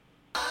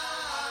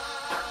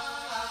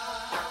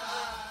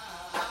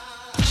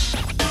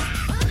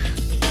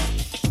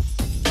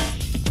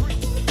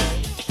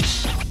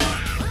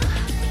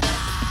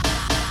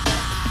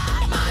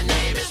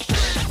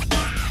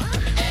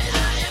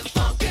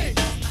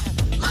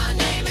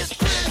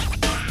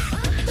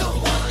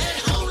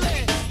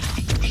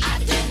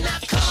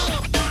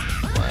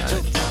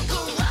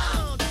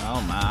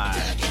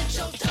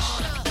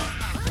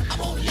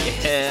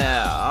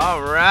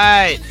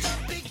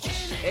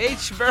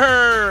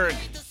Lynchburg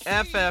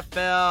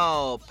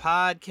FFL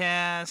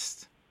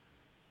podcast.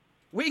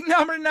 Week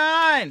number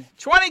 9,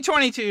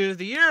 2022,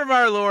 the year of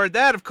our Lord,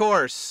 that of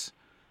course.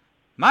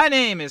 My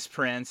name is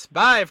Prince,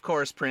 by of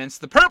course Prince,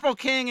 the Purple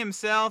King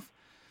himself,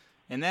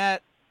 and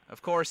that,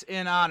 of course,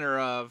 in honor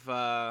of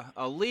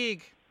a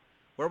league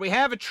where we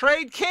have a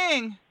trade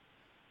king,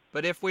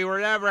 but if we were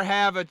to ever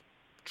have a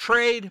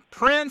trade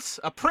prince,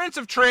 a prince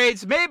of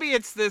trades, maybe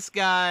it's this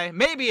guy,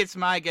 maybe it's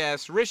my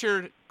guest,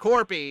 Richard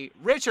Corpy.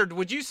 Richard,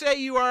 would you say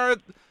you are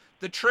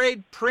the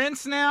trade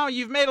prince now?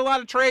 You've made a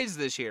lot of trades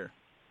this year.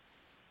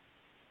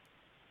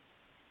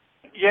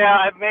 Yeah,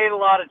 I've made a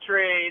lot of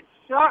trades.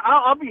 So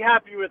I'll be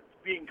happy with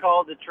being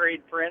called the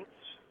trade prince.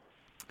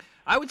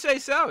 I would say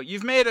so.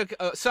 You've made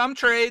some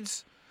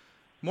trades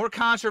more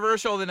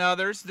controversial than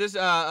others. This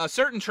a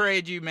certain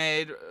trade you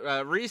made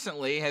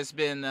recently has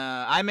been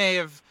I may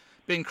have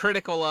been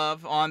critical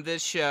of on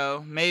this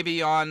show,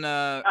 maybe on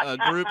a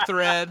group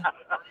thread.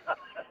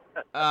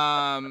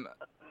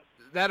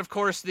 That, of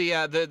course,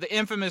 the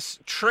infamous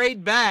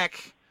trade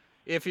back,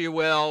 if you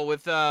will,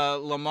 with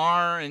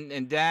Lamar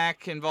and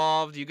Dak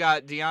involved. You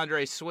got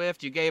DeAndre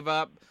Swift. You gave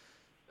up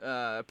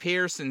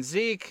Pierce and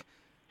Zeke.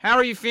 How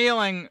are you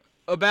feeling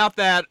about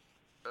that?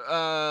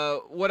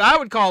 What I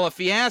would call a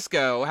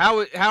fiasco.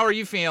 How are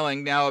you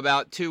feeling now,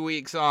 about 2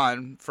 weeks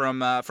on from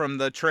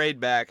the trade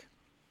back?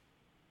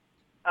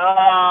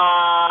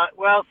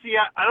 Well, see,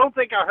 I don't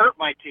think I hurt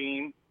my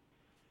team.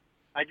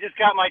 I just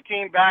got my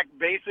team back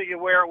basically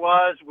where it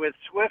was with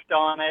Swift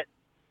on it,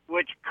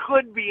 which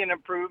could be an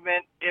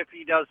improvement if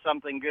he does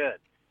something good.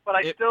 But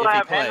I still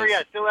have Henry.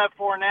 I still have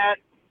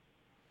Fournette.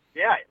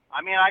 Yeah,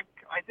 I mean, I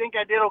think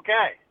I did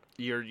okay.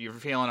 You're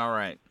feeling all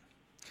right.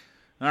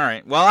 All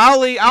right. Well,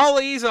 I'll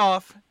ease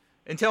off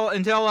until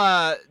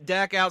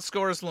Dak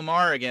outscores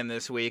Lamar again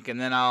this week, and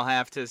then I'll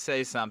have to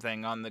say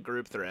something on the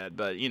group thread.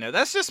 But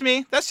that's just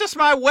me. That's just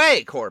my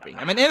way, Corpy.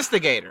 I'm an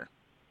instigator.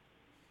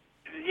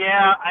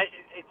 Yeah,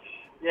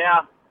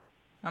 Yeah,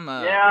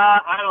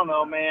 I don't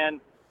know,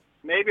 man.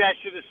 Maybe I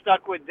should have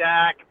stuck with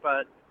Dak,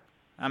 but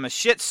I'm a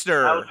shit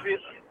stirrer.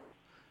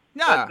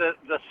 But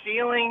the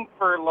ceiling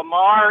for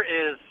Lamar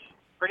is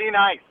pretty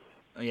nice.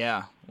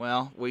 Yeah.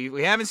 Well,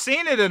 we haven't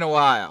seen it in a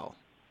while.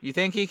 You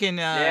think he can he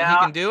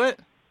can do it?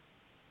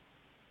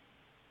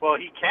 Well,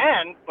 he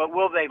can, but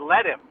will they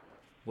let him?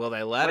 Will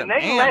they let him? When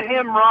they let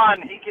him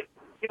run, he can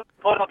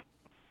put up.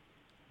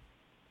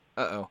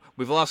 Uh-oh.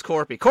 We've lost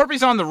Corpy.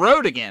 Corpy's on the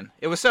road again.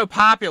 It was so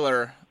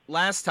popular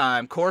last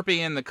time, Corpy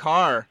in the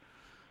car.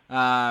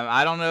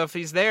 I don't know if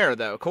he's there,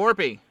 though.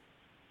 Corpy.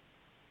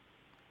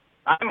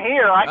 I'm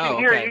here. I can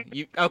hear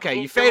you.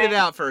 You faded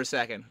out for a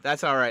second.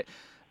 That's all right.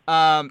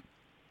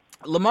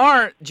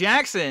 Lamar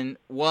Jackson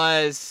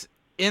was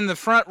in the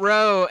front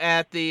row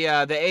at the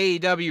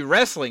AEW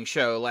wrestling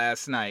show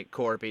last night,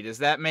 Corpy. Does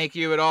that make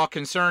you at all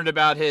concerned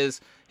about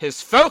his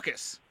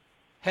focus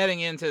heading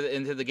into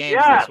the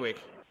games this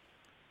week?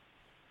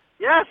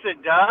 Yes,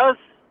 it does.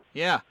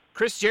 Yeah.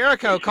 Chris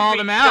Jericho called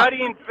him out.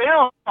 Studying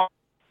film.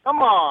 Come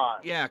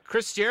on. Yeah,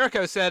 Chris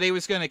Jericho said he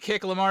was going to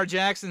kick Lamar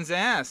Jackson's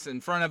ass in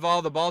front of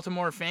all the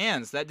Baltimore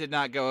fans. That did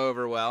not go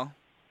over well.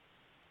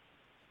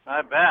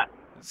 I bet.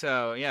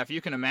 So, yeah, if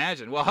you can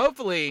imagine. Well,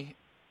 hopefully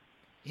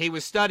he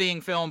was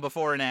studying film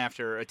before and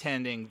after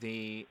attending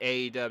the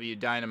AEW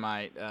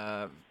Dynamite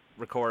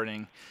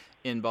recording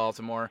in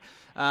Baltimore.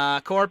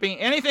 Corpy,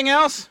 anything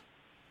else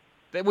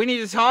that we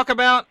need to talk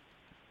about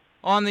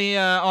on the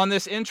on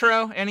this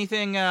intro?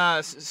 Anything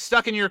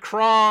stuck in your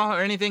craw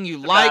or anything you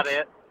like? That's about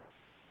it.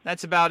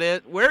 That's about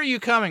it. Where are you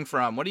coming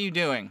from? What are you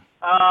doing?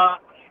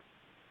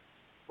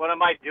 What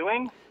am I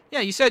doing? Yeah,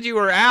 you said you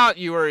were out.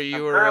 You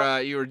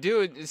were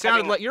doing. It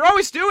sounded like you're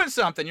always doing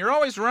something. You're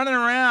always running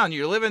around.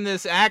 You're living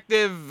this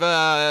active,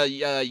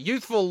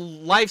 youthful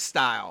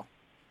lifestyle.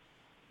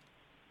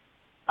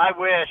 I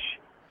wish.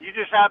 You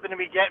just happen to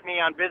be getting me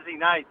on busy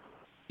nights.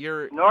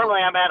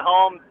 Normally I'm at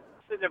home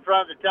sitting in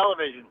front of the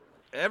television.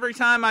 Every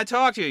time I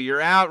talk to you,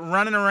 you're out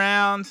running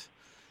around,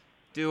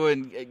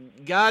 doing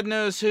God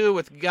knows who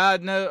with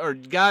God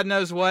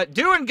knows what,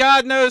 doing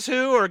God knows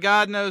who or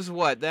God knows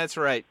what. That's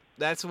right.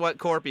 That's what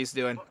Corpy's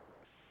doing.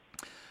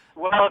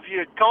 Well, if you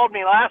had called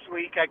me last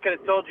week, I could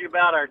have told you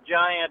about our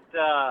giant,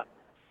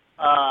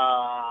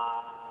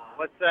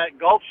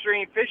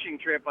 Gulfstream fishing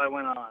trip I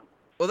went on.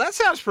 Well, that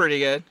sounds pretty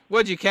good.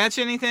 What, did you catch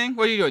anything?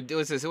 What are you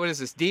doing? What is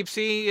this, deep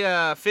sea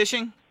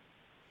fishing?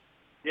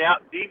 Yeah,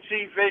 deep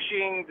sea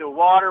fishing. The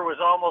water was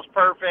almost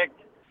perfect.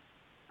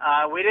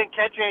 We didn't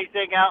catch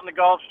anything out in the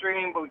Gulf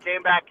Stream, but we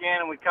came back in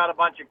and we caught a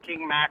bunch of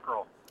king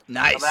mackerel.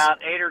 Nice. About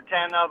 8 or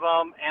 10 of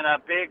them, and a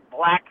big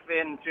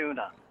blackfin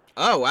tuna.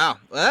 Oh, wow.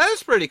 Well, that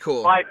is pretty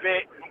cool. By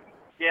big,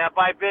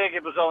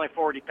 it was only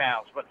 40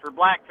 pounds, but for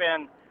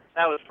blackfin,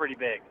 that was pretty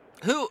big.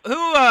 Who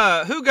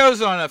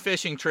goes on a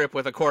fishing trip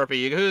with a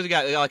Corpy? Who's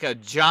got, like, a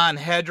John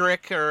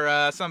Hedrick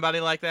or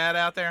somebody like that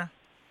out there?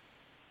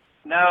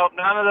 No,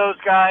 none of those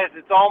guys.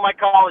 It's all my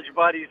college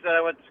buddies that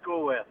I went to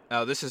school with.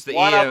 Oh, this is the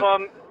One of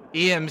them,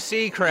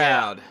 EMC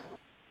crowd.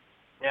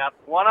 Yeah,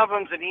 one of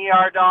them's an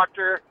ER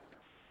doctor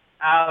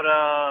out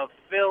of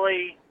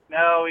Philly.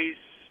 No, he's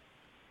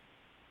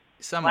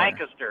somewhere.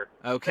 Lancaster.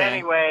 Okay.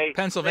 Anyway,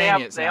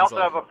 Pennsylvania. They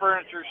also have a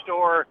furniture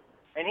store,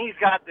 and he's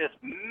got this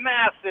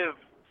massive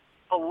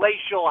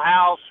palatial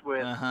house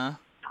with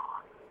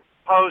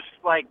posts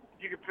like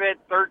you could fit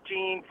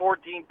 13,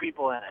 14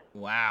 people in it.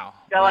 Wow.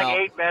 It's got like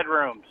 8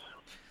 bedrooms.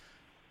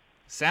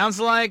 Sounds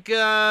like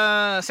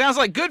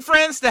good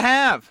friends to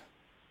have,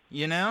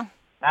 you know?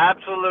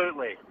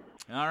 Absolutely.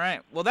 All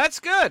right. Well, that's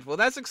good. Well,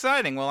 that's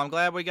exciting. Well, I'm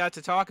glad we got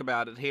to talk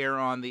about it here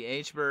on the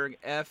Hburg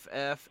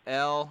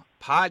FFL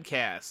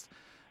podcast.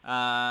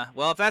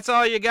 Well, if that's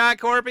all you got,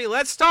 Corpy,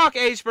 let's talk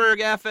Hburg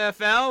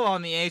FFL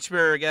on the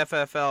Hburg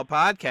FFL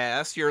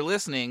podcast. You're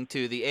listening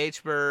to the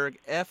Hburg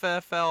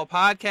FFL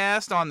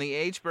podcast on the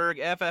Hburg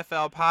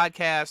FFL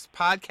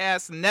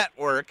podcast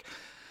network.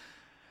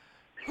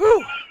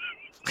 Whew.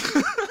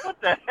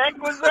 What the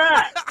heck was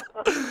that?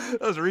 I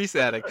was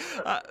resetting.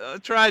 I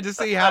tried to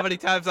see how many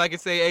times I could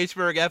say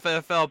Hburg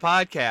FFL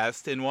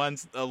podcast in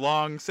a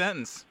long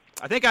sentence.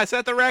 I think I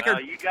set the record.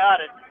 You got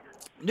it.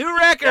 New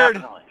record.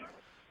 Definitely.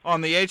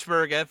 On the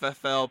Hburg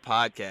FFL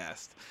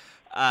podcast.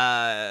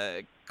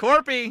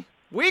 Corpy,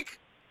 week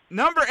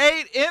number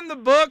 8 in the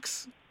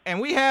books, and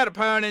we had a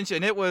ponage,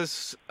 and it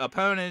was a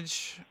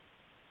ponage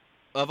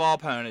of all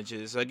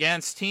ponages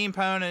against Team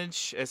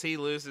Ponage as he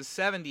loses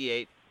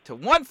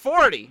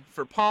 78-140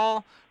 for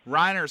Paul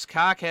Reiner's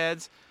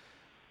Cockheads.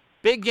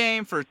 Big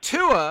game for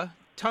Tua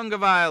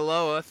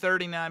Tagovailoa,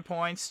 39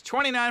 points,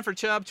 29 for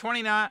Chubb,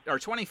 25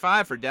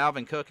 for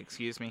Dalvin Cook,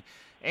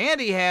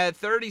 And he had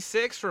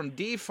 36 from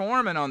D.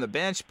 Foreman on the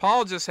bench.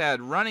 Paul just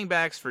had running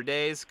backs for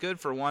days, good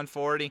for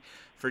 140.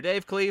 For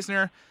Dave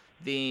Kleesner,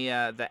 the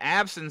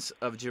absence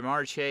of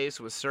Jamar Chase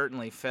was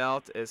certainly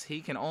felt as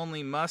he can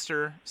only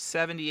muster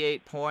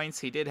 78 points.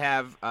 He did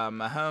have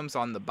Mahomes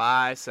on the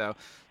bye, so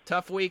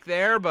tough week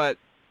there. But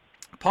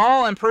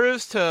Paul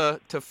improves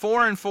to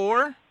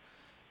 4-4,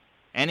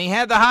 and he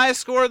had the highest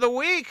score of the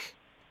week.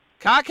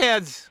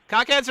 Cockheads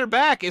are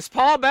back. Is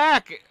Paul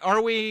back?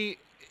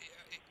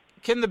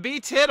 Can the B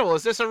Tittle?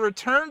 Is this a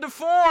return to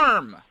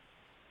form?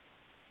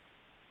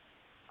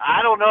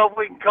 I don't know if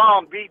we can call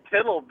him B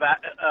Tittle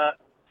back,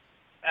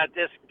 at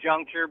this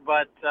juncture,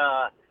 but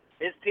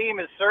his team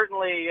is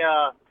certainly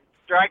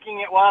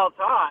striking it while it's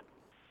hot.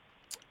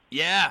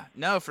 Yeah,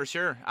 no, for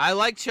sure. I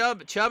like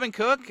Chubb and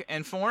Cook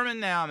and Foreman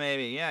now.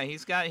 Maybe, yeah,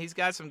 he's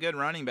got some good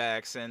running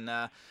backs. And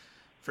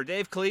for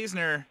Dave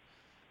Kleesner,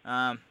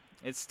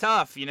 it's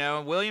tough. You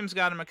know, Williams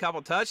got him a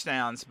couple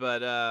touchdowns,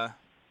 but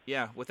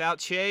yeah, without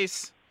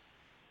Chase.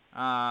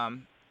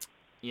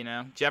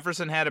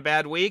 Jefferson had a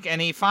bad week,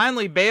 and he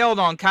finally bailed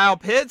on Kyle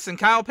Pitts, and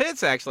Kyle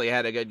Pitts actually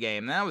had a good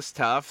game. That was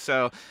tough.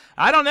 So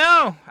I don't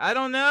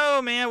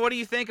know, man. What do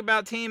you think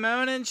about Team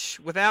Onage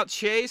without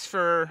Chase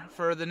for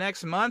the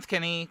next month?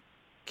 Can he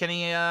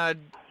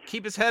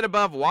keep his head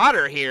above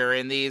water here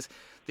in these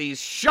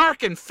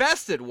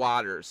shark-infested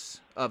waters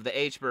of the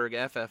Hburg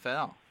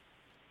FFL?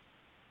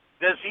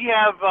 Does he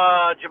have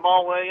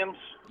Jamal Williams?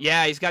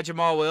 Yeah, he's got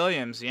Jamal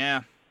Williams.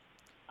 Yeah.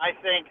 I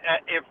think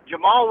if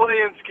Jamal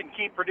Williams can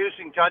keep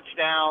producing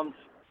touchdowns,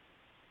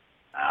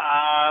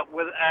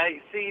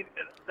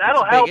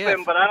 that'll help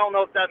him. But I don't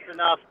know if that's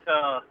enough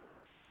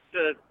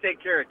to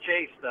take care of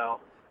Chase, though.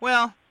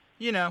 Well,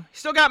 he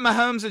still got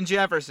Mahomes and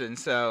Jefferson,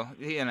 so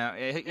he can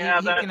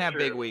have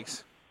big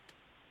weeks.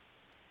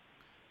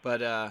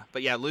 But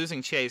yeah,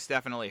 losing Chase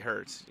definitely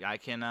hurts. I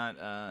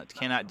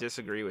cannot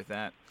disagree with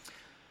that.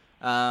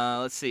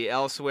 Let's see,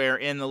 elsewhere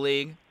in the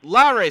league,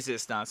 La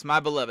Resistance,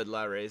 my beloved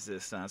La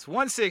Resistance,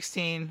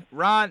 116.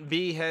 Ron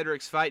B.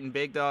 Hedricks fighting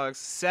Big Dogs,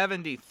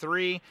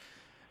 73.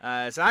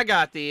 So I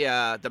got the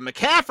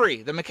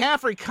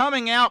McCaffrey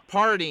coming out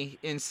party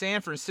in San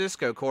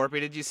Francisco,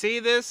 Corpy. Did you see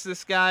this?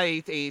 This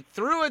guy, he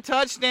threw a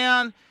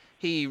touchdown,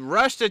 he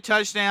rushed a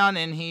touchdown,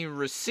 and he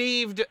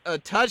received a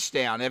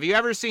touchdown. Have you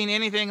ever seen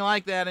anything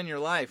like that in your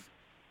life?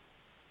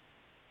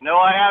 No,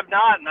 I have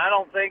not, and I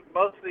don't think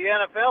most of the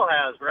NFL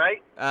has,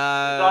 right?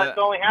 It's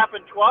only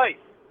happened twice.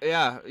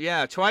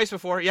 Yeah, twice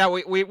before. Yeah,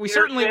 we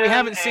certainly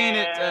haven't seen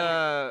it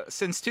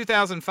since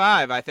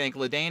 2005. I think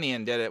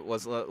LaDainian did it.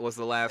 Was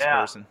the last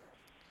person.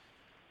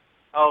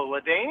 Oh,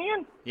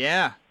 LaDainian?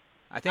 Yeah,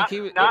 I think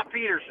he was not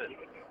Peterson.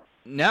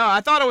 No,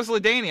 I thought it was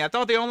LaDainian. I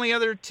thought the only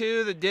other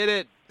two that did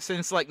it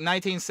since like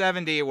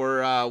 1970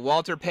 were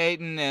Walter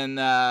Payton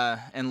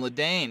and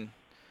LaDaine,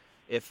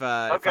 if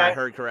I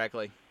heard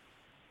correctly.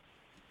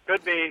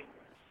 Could be.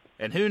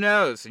 And who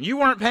knows? And you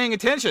weren't paying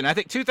attention. I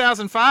think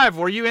 2005.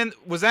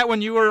 Was that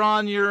when you were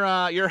on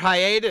your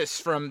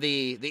hiatus from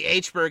the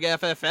Hburg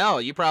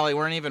FFL? You probably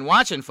weren't even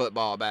watching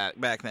football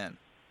back then.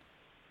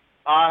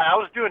 I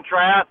was doing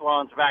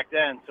triathlons back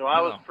then, so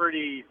I was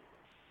pretty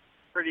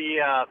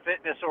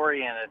fitness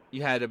oriented.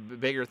 You had a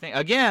bigger thing.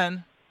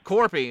 Again,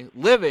 Corpy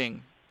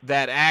living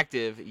that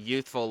active,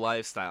 youthful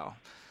lifestyle.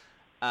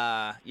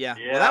 Yeah.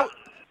 Well,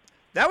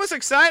 that was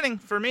exciting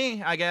for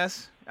me, I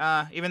guess.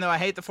 Even though I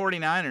hate the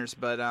 49ers,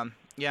 but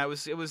yeah,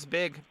 it was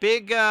big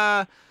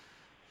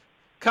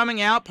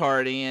coming out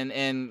party,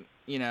 and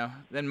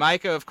then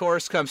Micah, of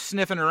course, comes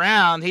sniffing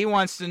around. He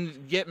wants to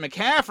get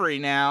McCaffrey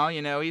now.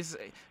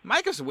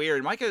 Micah's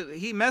weird. Micah,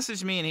 he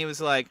messaged me and he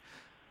was like,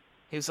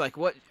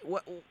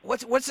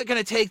 what's it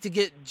gonna take to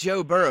get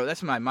Joe Burrow?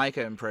 That's my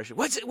Micah impression.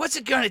 What's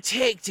it gonna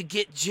take to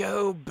get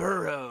Joe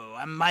Burrow?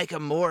 I'm Micah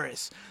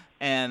Morris,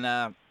 and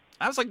I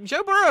was like,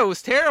 Joe Burrow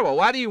was terrible.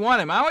 Why do you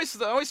want him? I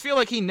always feel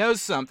like he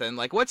knows something.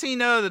 Like, what's he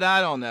know that I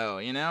don't know?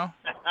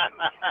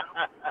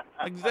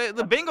 Like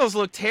the Bengals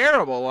look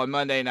terrible on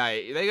Monday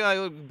night.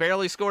 They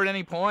barely scored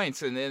any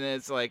points, and then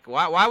it's like,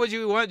 why would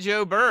you want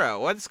Joe Burrow?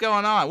 What's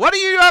going on? What are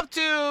you up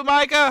to,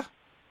 Micah?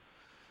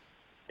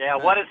 Yeah,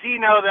 what does he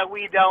know that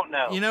we don't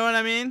know? You know what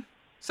I mean?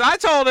 So I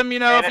told him,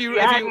 if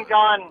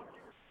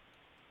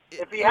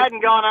he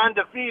hadn't gone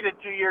undefeated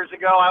 2 years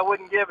ago, I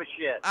wouldn't give a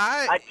shit.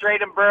 I'd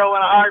trade him Burrow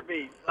in a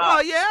heartbeat. Oh,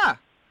 yeah.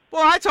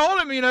 Well, I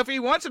told him, if he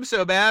wants him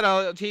so bad,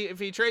 if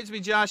he trades me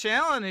Josh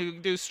Allen, he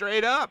can do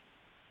straight up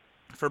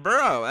for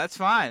Burrow. That's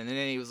fine. And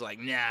then he was like,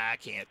 nah, I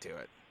can't do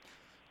it.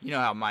 You know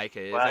how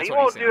Micah is. Well, That's he what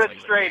won't do it like.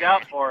 straight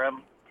up for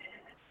him.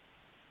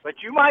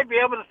 But you might be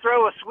able to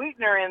throw a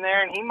sweetener in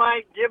there, and he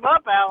might give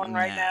up Allen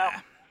right now.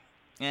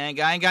 Yeah,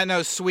 I ain't got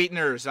no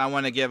sweeteners I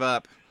want to give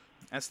up.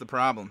 That's the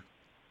problem.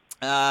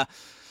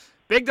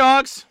 Big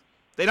dogs,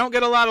 they don't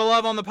get a lot of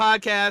love on the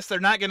podcast. They're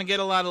not going to get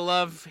a lot of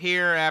love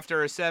here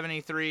after a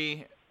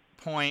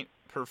 73-point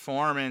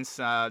performance.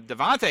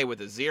 Devontae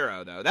with a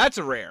 0, though. That's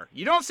a rare.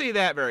 You don't see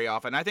that very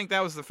often. I think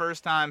that was the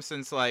first time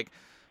since,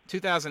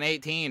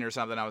 2018 or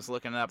something I was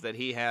looking up that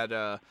he had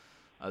a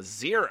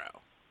 0.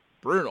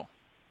 Brutal.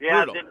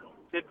 Yeah,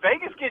 did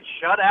Vegas get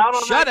shut out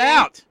on that Shut game?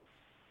 out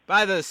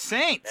by the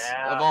Saints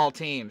of all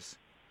teams.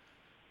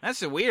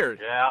 That's weird.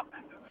 Yeah.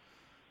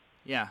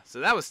 Yeah, so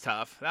that was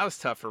tough. That was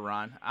tough for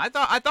Ron. I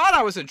thought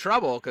I was in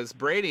trouble because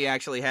Brady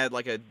actually had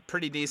a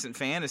pretty decent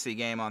fantasy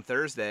game on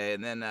Thursday,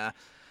 and then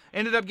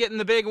ended up getting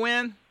the big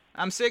win.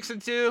 I'm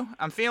 6-2.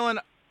 I'm feeling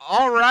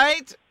all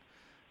right,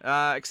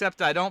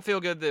 except I don't feel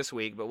good this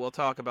week. But we'll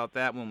talk about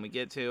that when we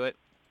get to it.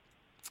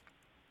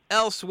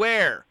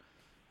 Elsewhere,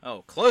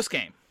 close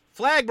game.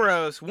 Flag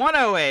Bros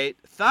 108,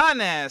 Thaw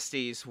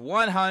Nasties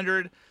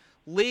 100.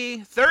 Lee,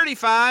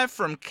 35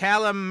 from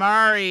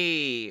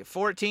Calamari,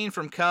 14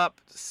 from Cup,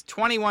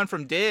 21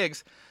 from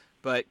Diggs,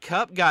 but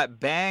Cup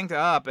got banged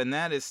up, and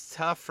that is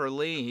tough for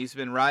Lee. He's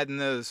been riding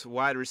those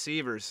wide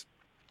receivers.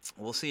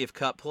 We'll see if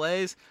Cup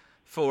plays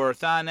for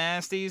Thaw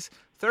Nasties.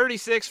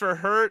 36 for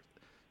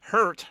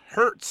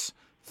Hurts,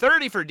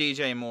 30 for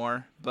DJ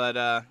Moore,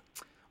 but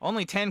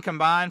only 10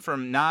 combined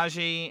from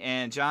Najee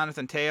and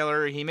Jonathan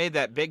Taylor. He made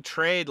that big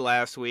trade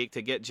last week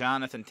to get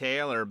Jonathan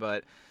Taylor,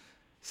 but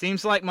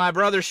seems like my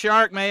brother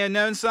Shark may have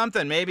known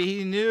something. Maybe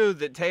he knew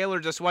that Taylor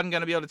just wasn't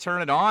going to be able to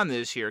turn it on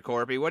this year,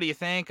 Corpy. What do you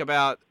think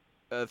about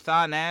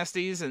Thaw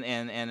Nasties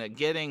and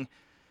getting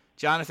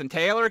Jonathan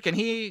Taylor? Can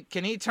he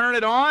turn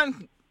it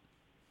on?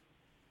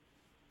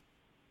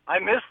 I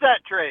missed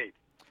that trade.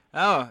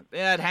 Oh,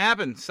 yeah, it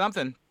happened.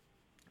 Something.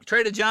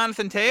 Traded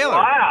Jonathan Taylor.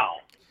 Wow.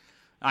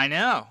 I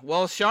know.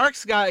 Well,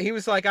 Sharks he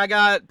was like, I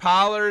got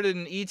Pollard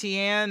and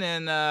ETN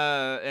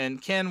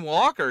and Ken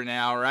Walker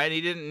now, right?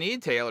 He didn't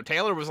need Taylor.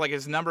 Taylor was like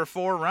his number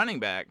 4 running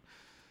back.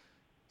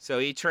 So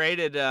he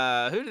traded,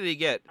 who did he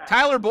get?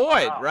 Tyler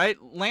Boyd, right?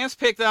 Lance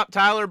picked up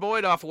Tyler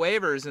Boyd off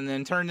waivers and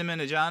then turned him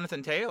into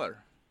Jonathan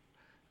Taylor.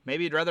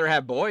 Maybe you'd rather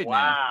have Boyd now.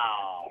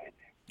 Wow.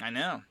 I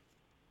know.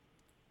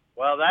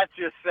 Well, that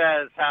just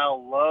says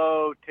how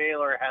low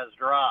Taylor has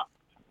dropped.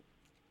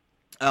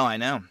 Oh, I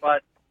know.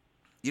 But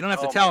you don't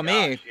have to tell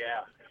me.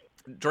 Yeah.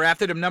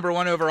 Drafted him number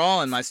 1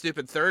 overall in my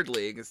stupid 3rd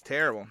league. It's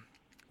terrible.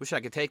 Wish I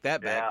could take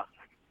that back. Yeah.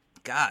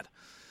 God.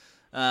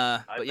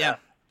 But yeah. bet.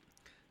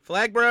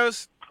 Flag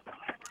Bros,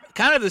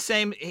 kind of the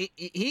same.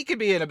 He could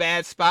be in a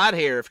bad spot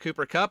here if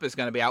Cooper Kupp is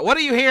going to be out. What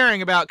are you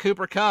hearing about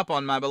Cooper Kupp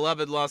on my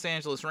beloved Los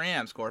Angeles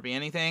Rams, Corpy?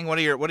 Anything? What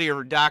are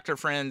your doctor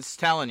friends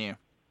telling you?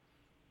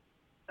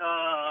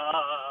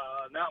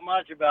 Not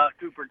much about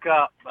Cooper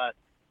Kupp, but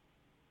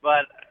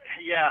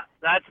yeah,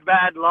 that's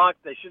bad luck.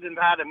 They shouldn't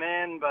have had him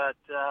in, but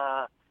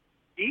I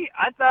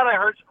thought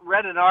I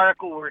read an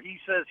article where he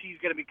says he's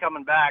going to be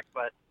coming back,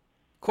 but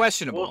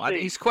questionable. We'll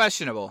see. He's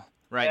questionable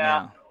right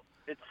now.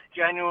 It's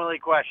genuinely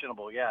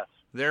questionable. Yes.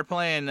 They're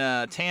playing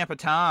Tampa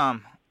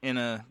Tom in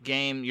a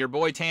game. Your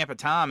boy Tampa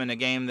Tom in a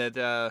game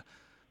that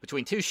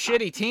between two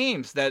shitty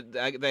teams that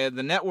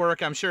the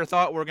network I'm sure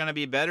thought were going to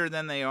be better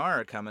than they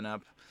are coming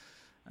up.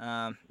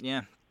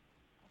 Yeah.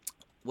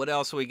 What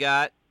else we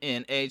got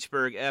in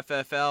Hburg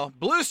FFL?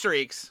 Blue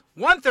Streaks,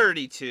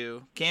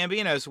 132.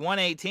 Cambino's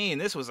 118.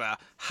 This was a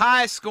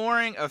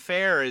high-scoring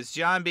affair as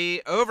John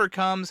B.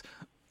 overcomes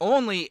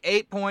only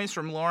 8 points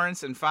from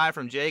Lawrence and 5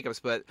 from Jacobs,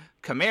 but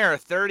Kamara,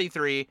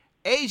 33,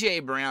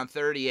 A.J. Brown,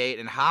 38,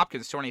 and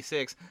Hopkins,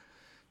 26.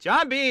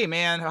 John B.,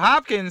 man,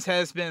 Hopkins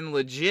has been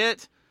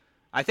legit.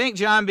 I think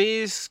John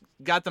B.'s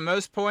got the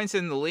most points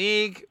in the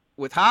league.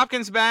 With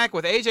Hopkins back,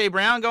 with A.J.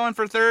 Brown going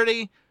for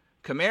 30,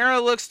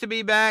 Kamara looks to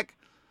be back.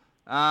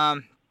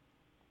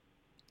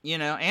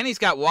 and he's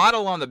got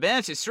Waddle on the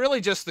bench. It's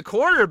really just the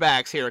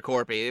quarterbacks here,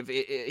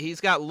 Corpy.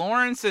 He's got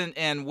Lawrence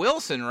and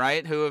Wilson,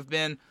 right, who have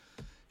been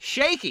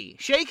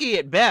shaky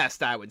at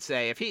best, I would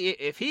say.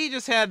 If he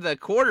just had the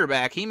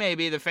quarterback, he may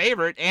be the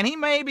favorite, and he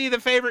may be the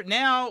favorite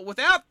now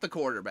without the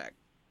quarterback.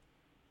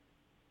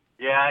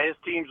 Yeah, his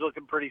team's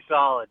looking pretty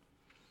solid.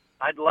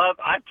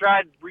 I've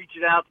tried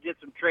reaching out to get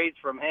some trades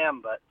from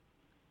him, but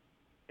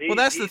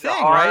that's he's the thing,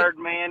 a hard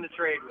right? man to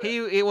trade with.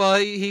 He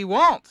won't.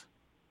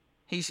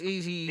 He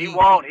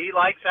won't. He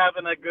likes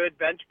having a good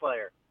bench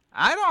player.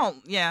 I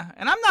don't,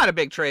 and I'm not a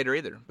big trader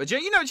either. But,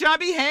 John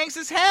B. hangs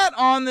his hat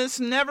on this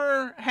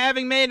never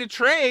having made a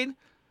trade,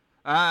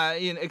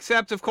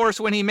 except, of course,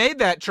 when he made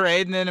that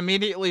trade and then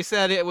immediately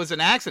said it was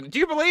an accident. Do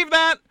you believe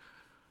that?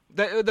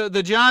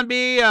 The John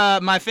B.,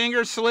 my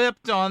finger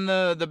slipped on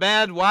the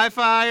bad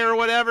Wi-Fi or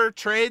whatever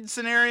trade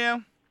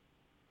scenario?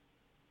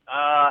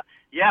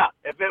 Yeah,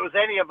 if it was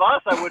any of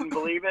us, I wouldn't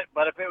believe it.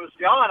 But if it was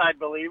John, I'd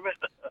believe it.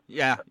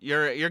 Yeah,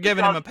 you're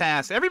giving him a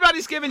pass.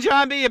 Everybody's giving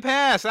John B. a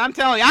pass. I'm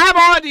telling you, I'm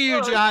on to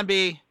you, John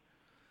B.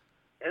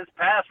 His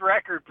past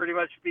record pretty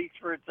much speaks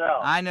for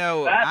itself. I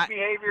know. Past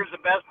behavior is the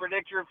best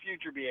predictor of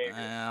future behavior.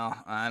 Well,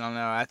 I don't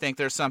know. I think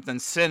there's something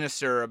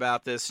sinister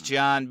about this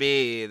John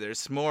B. There's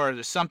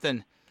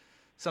something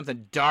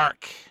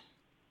dark.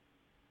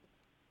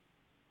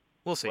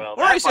 We'll see. Well,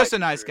 or he's just a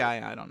nice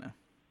guy. I don't know.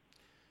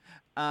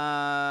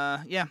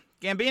 Yeah.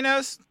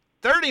 Gambino's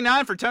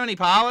 39 for Tony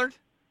Pollard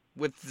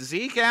with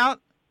Zeke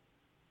out.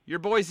 Your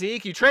boy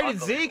Zeke. You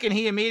traded Zeke and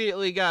he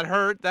immediately got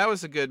hurt. That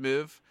was a good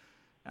move.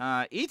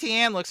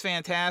 ETN looks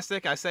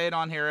fantastic. I say it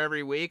on here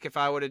every week. If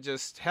I would have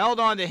just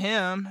held on to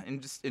him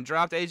and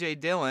dropped A.J.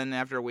 Dillon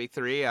after week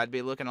 3, I'd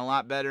be looking a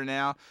lot better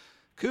now.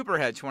 Cooper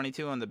had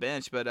 22 on the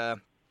bench. But,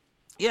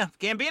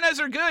 Gambinos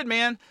are good,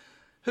 man.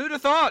 Who'd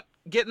have thought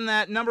getting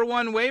that number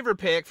 1 waiver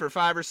pick for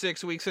 5 or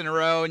 6 weeks in a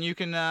row, and you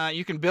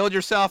can build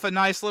yourself a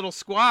nice little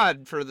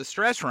squad for the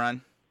stretch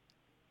run.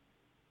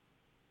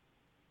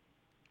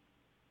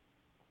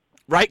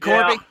 Right,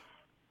 Corby?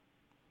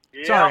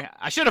 Yeah. Sorry,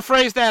 I should have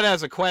phrased that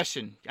as a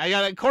question.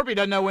 Corby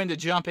doesn't know when to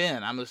jump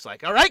in. I'm just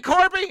like, all right,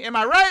 Corby, am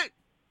I right?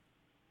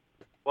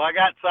 Well, I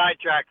got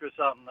sidetracked with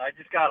something. I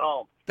just got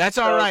home. That's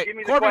all right.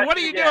 Corby, what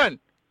are you doing?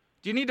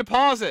 Do you need to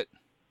pause it?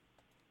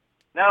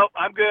 No,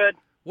 I'm good.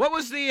 What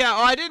was the?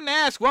 I didn't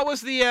ask. What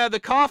was the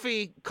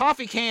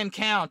coffee can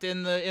count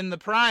in the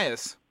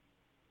Prius?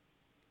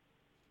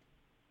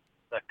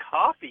 The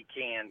coffee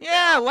can.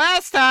 Yeah,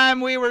 last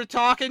time we were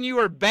talking, you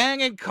were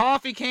banging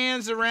coffee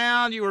cans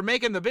around. You were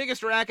making the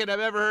biggest racket I've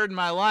ever heard in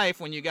my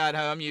life when you got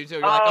home. You're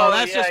like, oh,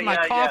 that's just my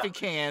coffee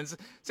cans.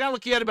 Sounded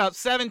like you had about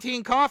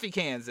 17 coffee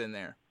cans in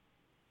there.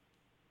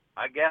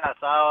 I guess.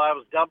 I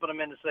was dumping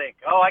them in the sink.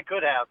 Oh, I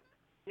could have.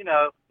 You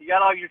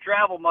got all your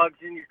travel mugs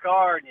in your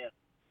car, and you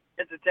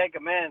get to take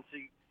them in. So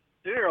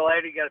sooner or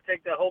later, you got to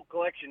take that whole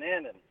collection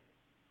in and.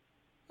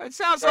 It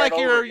sounds like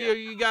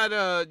you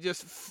got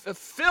just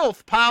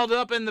filth piled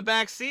up in the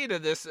back seat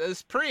of this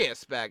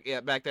Prius back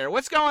there.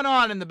 What's going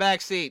on in the back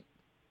seat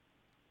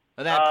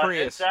of that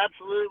Prius? It's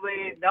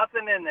absolutely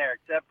nothing in there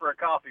except for a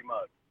coffee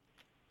mug.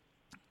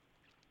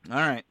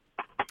 All right,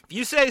 if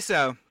you say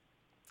so.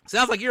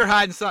 Sounds like you're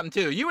hiding something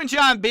too. You and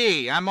John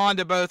B. I'm on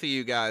to both of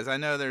you guys. I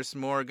know there's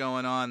more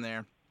going on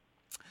there.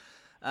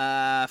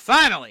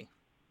 Finally,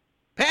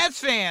 Pats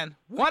fan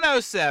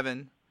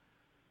 107.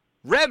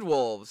 Red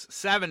Wolves,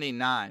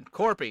 79.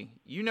 Corpy,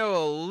 you know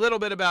a little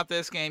bit about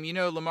this game. You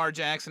know Lamar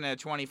Jackson had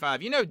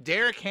 25. You know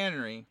Derrick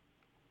Henry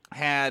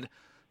had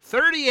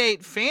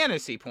 38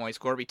 fantasy points,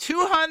 Corpy.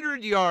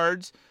 200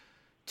 yards,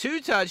 2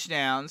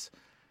 touchdowns.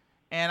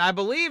 And I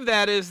believe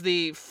that is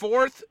the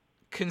 4th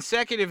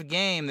consecutive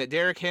game that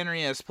Derrick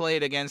Henry has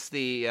played against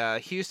the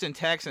Houston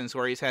Texans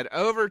where he's had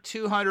over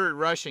 200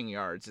 rushing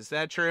yards. Is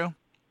that true?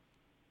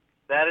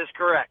 That is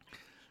correct.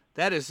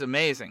 That is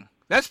amazing.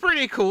 That's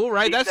pretty cool,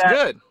 right? That's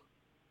good.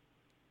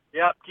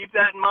 Yep, keep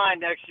that in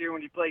mind next year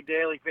when you play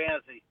daily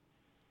fantasy.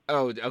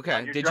 Oh,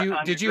 okay.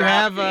 Did you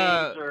have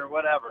or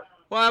whatever?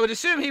 Well, I would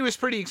assume he was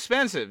pretty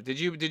expensive. Did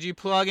you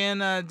plug in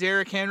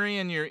Derrick Henry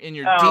in your DFS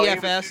he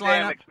was too lineup?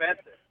 Damn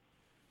expensive.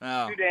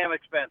 Oh, too damn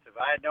expensive.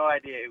 I had no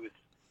idea he was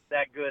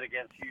that good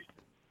against Houston.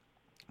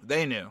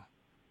 They knew.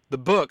 The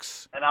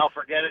books. And I'll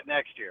forget it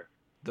next year.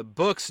 The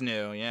books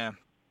knew. Yeah.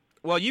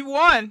 Well, you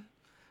won.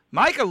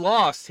 Micah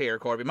lost here,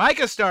 Corby.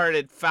 Micah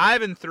started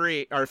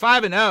 5-3 or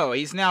 5-0.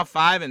 He's now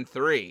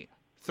 5-3.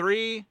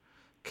 3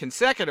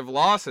 consecutive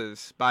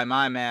losses by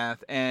my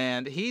math,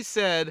 and he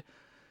said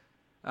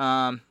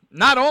not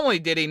only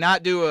did he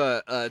not do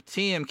a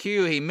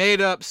TMQ, he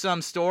made up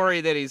some story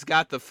that he's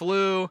got the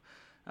flu,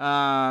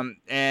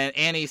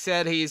 and he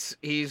said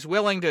he's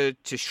willing to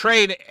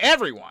trade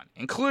everyone,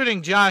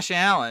 including Josh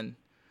Allen.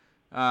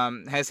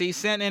 Has he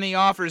sent any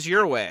offers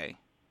your way?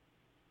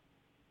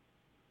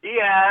 He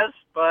has.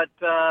 But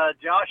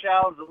Josh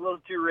Allen's a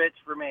little too rich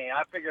for me.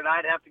 I figured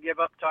I'd have to give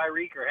up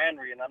Tyreek or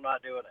Henry, and I'm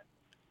not doing it.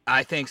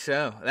 I think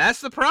so. That's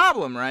the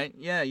problem, right?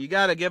 Yeah, you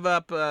got to give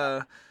up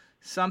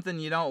something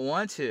you don't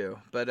want to.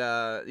 But,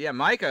 yeah,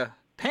 Micah,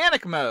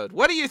 panic mode.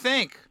 What do you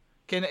think?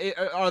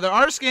 Are the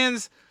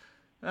Arskins?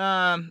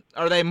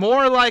 Are they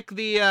more like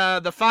the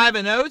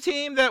 5-0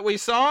 team that we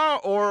saw,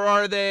 or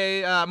are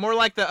they more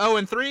like the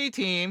 0-3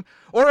 team,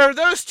 or are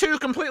those two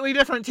completely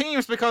different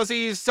teams because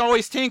he's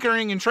always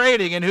tinkering and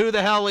trading, and who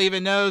the hell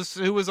even knows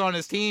who was on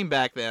his team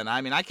back then?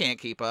 I mean, I can't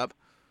keep up.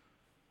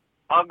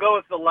 I'll go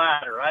with the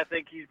latter. I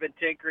think he's been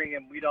tinkering,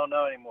 and we don't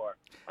know anymore,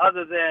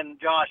 other than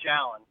Josh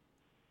Allen.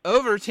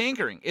 Over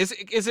tinkering. Is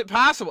it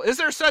possible? Is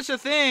there such a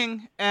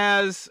thing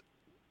as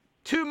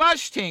too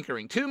much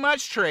tinkering, too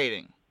much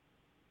trading?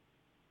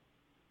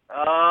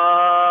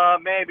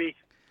 Maybe.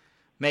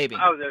 Maybe.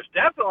 Oh, there's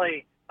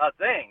definitely a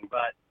thing,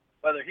 but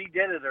whether he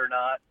did it or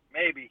not,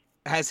 maybe.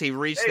 Has he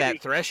reached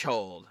that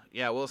threshold?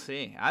 Yeah, we'll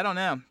see. I don't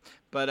know.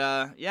 But,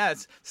 yeah,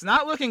 it's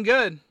not looking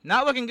good.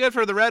 Not looking good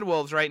for the Red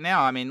Wolves right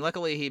now. I mean,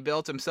 luckily he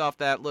built himself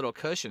that little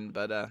cushion,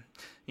 but,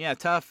 yeah,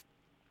 tough.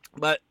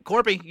 But,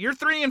 Corpy, you're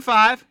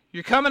 3-5.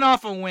 You're coming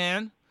off a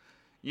win.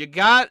 You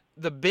got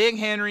the big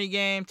Henry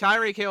game.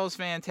 Tyreek Hill is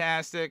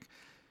fantastic.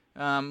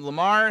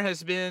 Lamar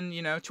has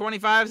been,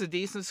 25 is a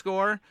decent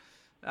score.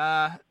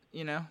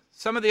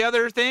 Some of the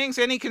other things,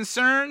 any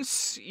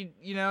concerns?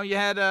 You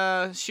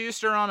had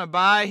Schuster on a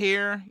bye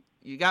here.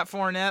 You got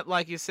Fournette,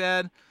 like you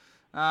said.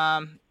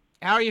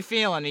 How are you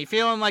feeling? Are you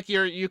feeling like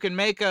you can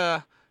make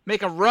a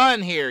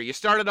run here? You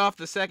started off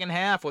the second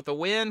half with a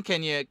win.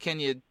 Can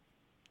you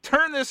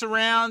turn this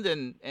around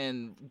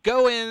and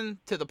go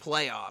into the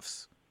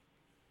playoffs?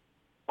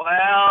 Well,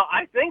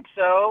 I think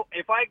so.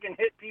 If I can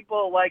hit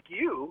people like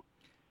you,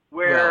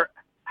 where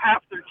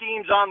half their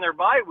team's on their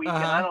bye week, and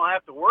I don't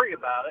have to worry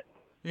about it.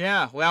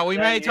 Yeah, well, we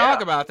may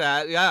talk about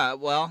that. Yeah,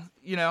 well,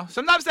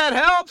 sometimes that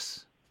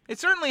helps. It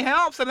certainly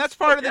helps, and that's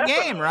part of the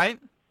game, right?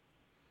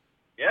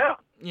 Yeah.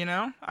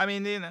 I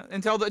mean,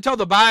 until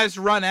the buys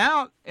run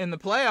out in the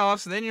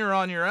playoffs, then you're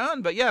on your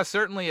own. But yeah,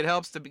 certainly it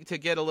helps to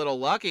get a little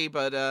lucky.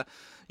 But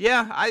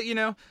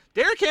yeah,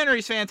 Derrick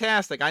Henry's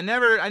fantastic. I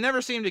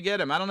never seem to get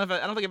him. I don't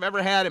think I've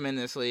ever had him in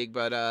this league.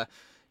 But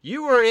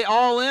you were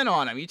all in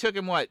on him. You took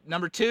him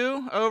number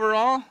 2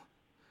 overall?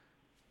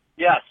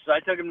 Yes, I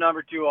took him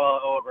number 2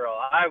 overall.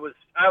 I was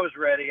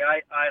ready.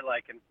 I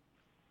like him.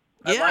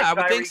 I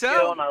would think so.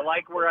 Hill, and I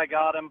like where I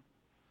got him.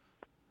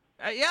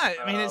 Yeah,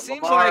 I mean, it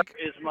seems Lamar like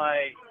is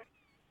my.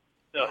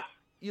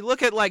 You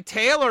look at like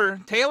Taylor.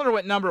 Taylor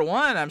went number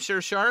 1. I'm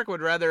sure Shark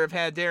would rather have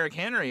had Derrick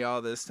Henry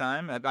all this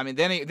time. I mean,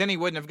 then he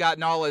wouldn't have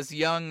gotten all his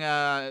young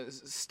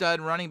stud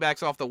running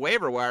backs off the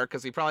waiver wire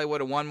because he probably would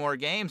have won more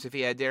games if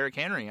he had Derrick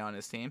Henry on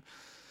his team.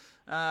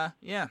 Yeah.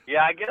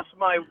 Yeah, I guess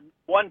my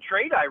one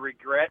trade I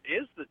regret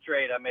is the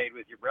trade I made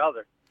with your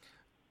brother.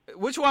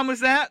 Which one was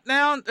that?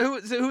 Now,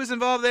 who was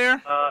involved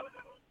there?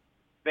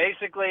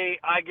 Basically,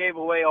 I gave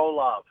away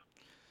Olave.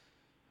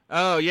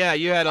 Oh yeah,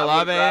 you had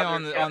Olave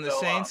on the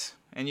Saints,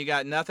 and you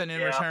got nothing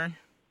in return.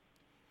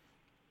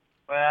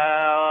 Well,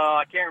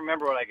 I can't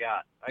remember what I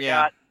got. I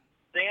got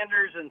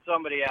Sanders and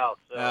somebody else.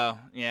 So. Oh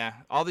yeah,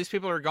 all these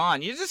people are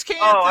gone. You just can't.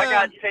 Oh, I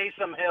got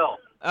Taysom Hill.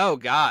 Oh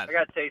God. I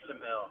got Taysom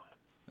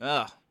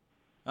Hill.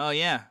 Oh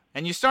yeah,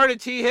 and you started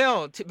T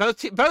Hill,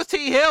 both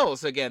T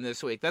Hills again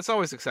this week. That's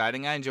always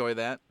exciting. I enjoy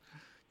that.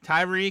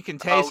 Tyreek and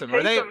Taysom.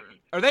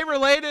 Are they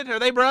related? Are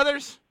they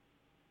brothers?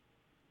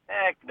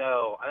 Heck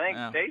no. I think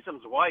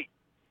Taysom's white.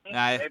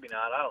 Maybe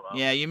not. I don't know.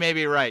 Yeah, you may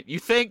be right. You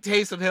think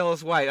Taysom Hill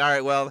is white. All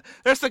right, well,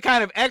 there's the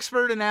kind of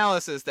expert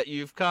analysis that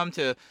you've come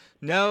to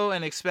know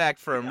and expect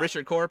from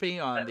Richard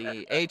Corpy on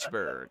the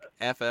H-Berg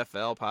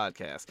FFL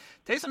podcast.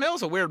 Taysom Hill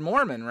is a weird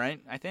Mormon, right?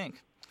 I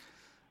think.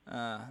 I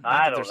don't think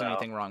don't there's know.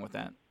 anything wrong with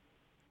that.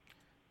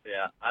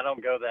 Yeah, I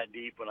don't go that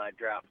deep when I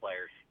draft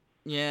players.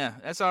 Yeah,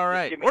 that's all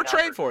right. Or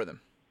trade for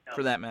them,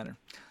 for that matter.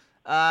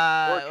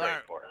 Or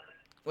trade for them.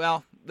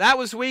 Well, that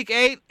was week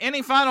 8.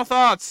 Any final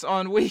thoughts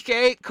on week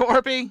 8,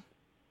 Corpy?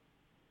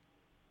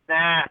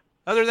 Nah.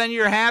 Other than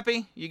you're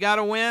happy, you got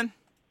to win?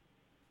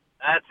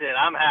 That's it.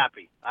 I'm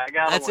happy. I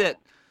got to win. That's it.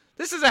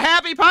 This is a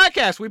happy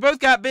podcast. We both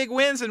got big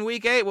wins in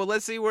week 8. Well,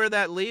 let's see where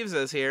that leaves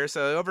us here.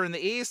 So over in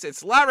the East,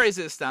 it's La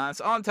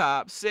Resistance on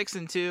top,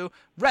 6-2.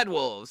 Red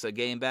Wolves, a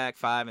game back,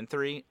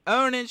 5-3.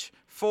 Ownage,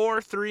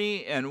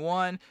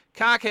 4-3-1.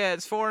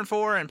 Cockheads,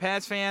 4-4. And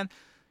Pats Fan,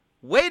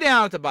 way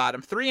down at the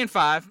bottom,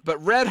 3-5,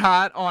 but red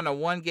hot on a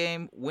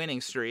 1-game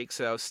winning streak.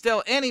 So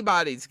still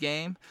anybody's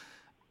game.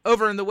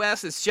 Over in the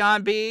West, it's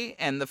John B.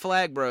 and the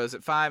Flag Bros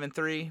at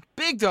 5-3.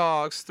 Big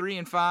Dogs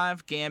 3-5.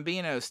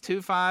 Gambino's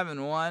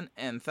 2-5-1,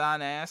 and Thaw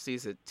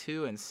Nasty's at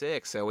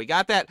 2-6. So we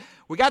got that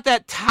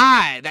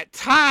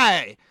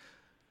tie,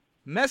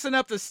 messing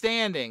up the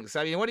standings.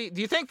 I mean,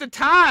 do you think the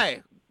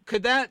tie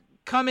could that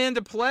come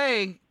into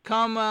play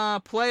come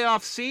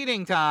playoff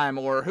seeding time,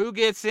 or who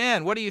gets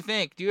in? What do you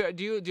think? Do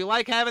you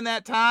like having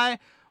that tie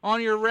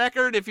on your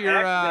record if you're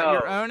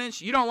your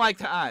ownage? You don't like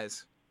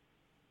ties.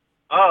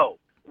 Oh.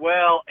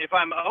 Well, if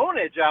I'm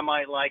ownage, I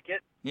might like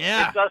it.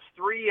 Yeah. It's us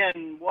 3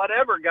 and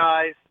whatever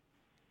guys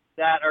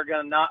that are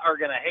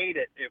gonna hate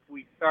it if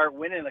we start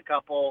winning a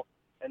couple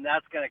and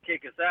that's going to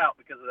kick us out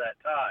because of that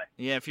tie.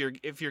 Yeah, if your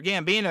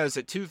Gambino's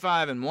at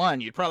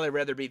 2-5-1, you'd probably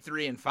rather be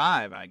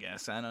 3-5, I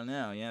guess. I don't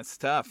know. Yeah, it's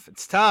tough.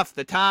 It's tough.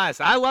 The ties.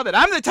 I love it.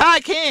 I'm the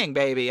tie king,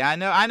 baby. I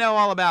know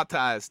all about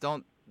ties.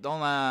 Don't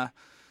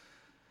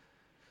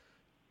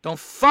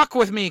fuck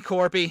with me,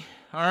 Corpy.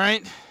 All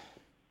right.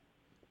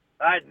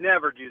 I'd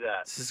never do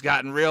that. This has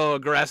gotten real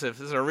aggressive.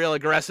 This is a real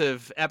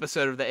aggressive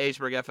episode of the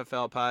H'Burg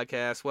FFL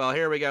podcast. Well,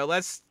 here we go.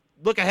 Let's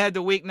look ahead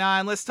to Week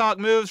 9. Let's talk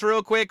moves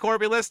real quick,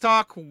 Corby. Let's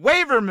talk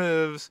waiver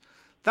moves.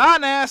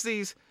 Thought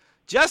nasties.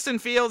 Justin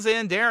Fields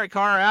in, Derek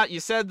Carr out. You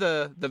said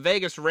the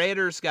Vegas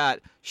Raiders got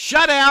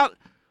shut out.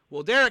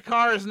 Well, Derek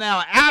Carr is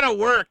now out of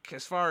work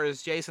as far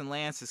as Jason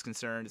Lance is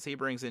concerned as he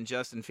brings in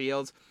Justin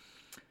Fields,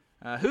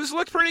 who's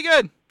looked pretty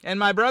good. And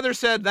my brother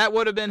said that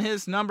would have been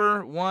his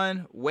number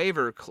one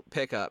waiver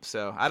pickup.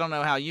 So I don't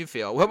know how you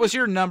feel. What was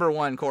your number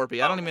one,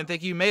 Corpy? I don't even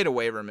think you made a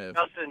waiver move.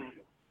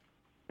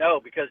 No,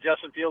 because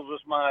Justin Fields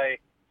was my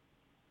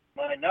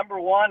number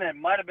one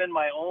and might have been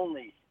my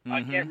only. Mm-hmm.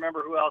 I can't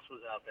remember who else was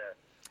out there.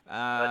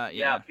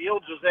 Yeah,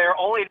 Fields was there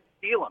only to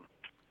steal him.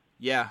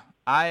 Yeah,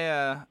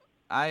 I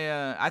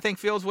think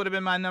Fields would have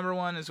been my number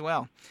one as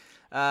well.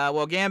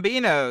 Well,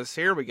 Gambinos,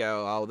 here we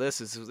go. Oh,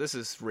 this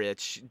is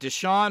rich.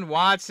 Deshaun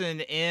Watson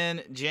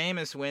in,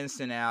 Jameis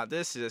Winston out.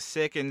 This just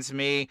sickens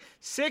me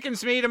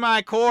to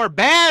my core.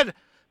 Bad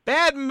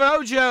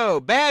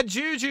mojo, bad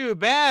juju,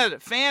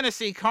 bad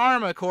fantasy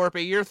karma,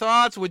 Corpy. Your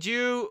thoughts? Would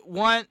you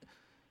want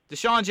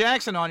Deshaun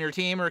Jackson on your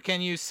team, or can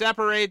you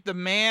separate the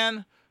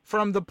man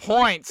from the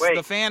points,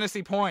 the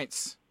fantasy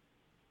points?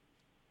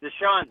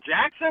 Deshaun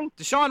Jackson?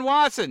 Deshaun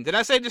Watson. Did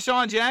I say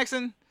Deshaun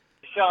Jackson?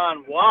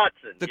 Deshaun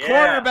Watson. The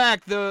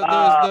quarterback, the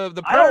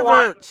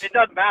pervert. It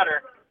doesn't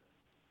matter.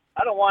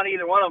 I don't want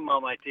either one of them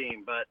on my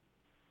team, but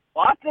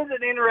Watson's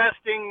an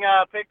interesting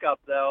pickup,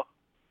 though.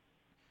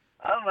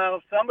 I don't know.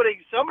 Somebody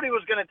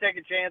was going to take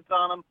a chance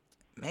on him.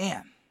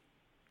 Man,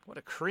 what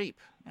a creep.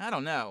 I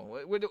don't know.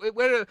 Where do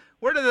the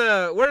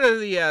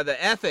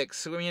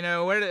ethics? You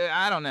know,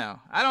 I don't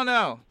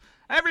know.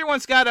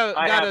 Everyone's got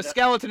a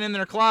skeleton in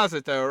their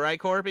closet, though, right,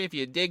 Corpy? If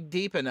you dig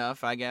deep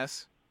enough, I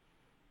guess.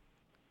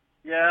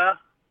 Yeah.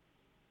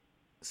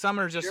 Some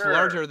are just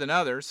larger than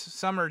others.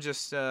 Some are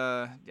just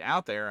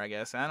out there, I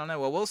guess. I don't know.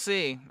 Well, we'll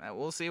see.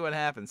 We'll see what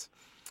happens.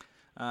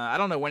 I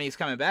don't know when he's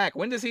coming back.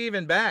 When does he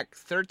even back?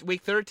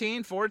 Week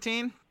 13,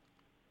 14?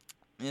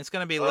 It's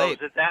going to be late.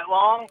 Is it that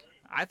long?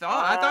 I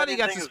thought he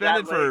got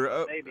suspended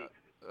for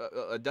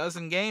a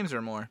dozen games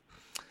or more.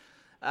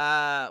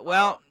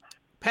 Well,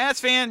 Pats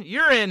fan,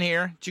 you're in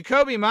here.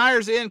 Jacoby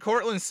Myers in,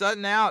 Cortland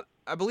Sutton out.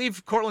 I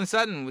believe Cortland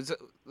Sutton was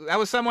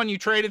someone you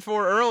traded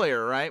for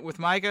earlier, right? With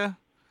Micah.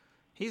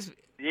 He was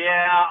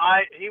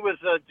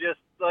just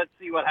let's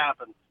see what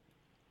happens.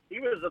 He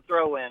was a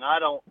throw-in. I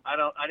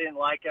didn't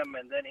like him,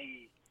 and then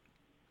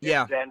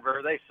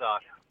Denver, they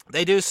suck.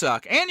 They do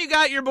suck. And you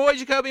got your boy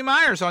Jacoby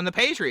Myers on the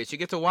Patriots. You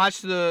get to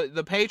watch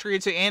the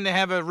Patriots and to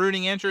have a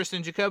rooting interest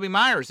in Jacoby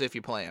Myers if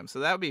you play him. So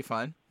that would be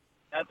fun.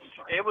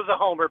 It was a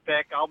homer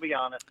pick, I'll be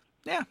honest.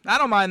 Yeah, I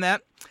don't mind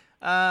that.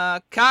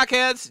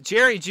 Cockheads,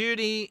 Jerry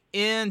Jeudy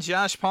in,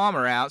 Josh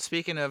Palmer out.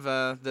 Speaking of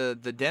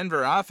the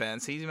Denver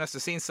offense, he must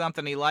have seen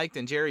something he liked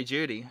in Jerry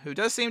Jeudy, who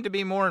does seem to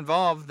be more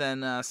involved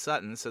than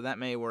Sutton, so that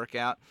may work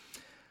out.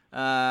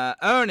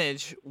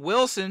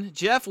 Ownage,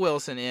 Jeff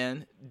Wilson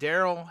in,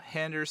 Darrell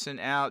Henderson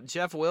out.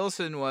 Jeff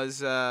Wilson was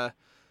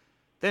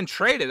then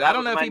traded. I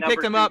don't know if he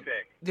picked him up.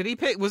 Did he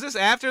pick? Was this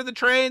after the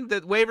trade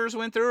that waivers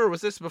went through, or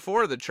was this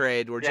before the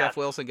trade where Jeff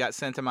Wilson got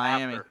sent to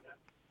Miami?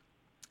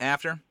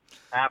 After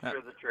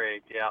the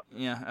trade, yeah.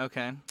 Yeah,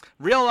 okay.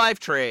 Real life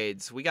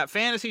trades. We got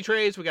fantasy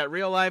trades. We got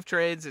real life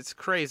trades. It's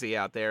crazy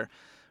out there.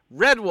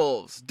 Red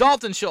Wolves,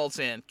 Dalton Schultz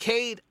in,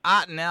 Cade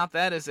Otton out.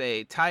 That is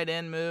a tight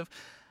end move.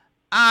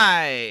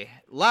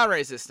 La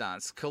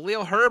Resistance,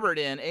 Khalil Herbert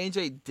in,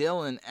 A.J.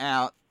 Dillon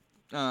out.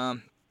 I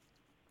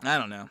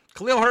don't know.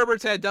 Khalil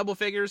Herbert's had double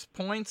figures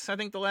points, I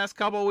think, the last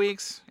couple of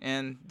weeks,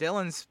 and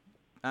Dillon's,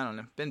 I don't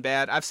know, been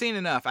bad. I've seen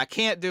enough. I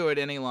can't do it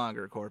any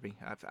longer, Corby.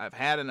 I've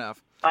had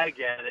enough. I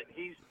get it.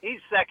 He's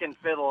second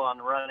fiddle on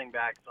running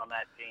backs on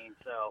that team,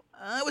 so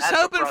I was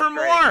hoping for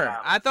more.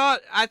 I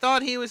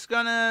thought he was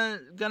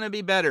gonna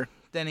be better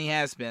than he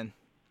has been.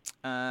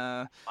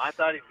 I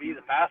thought he'd be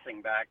the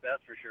passing back,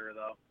 that's for sure,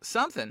 though.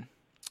 Something.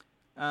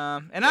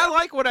 I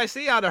like what I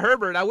see out of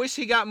Herbert. I wish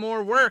he got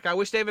more work. I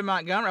wish David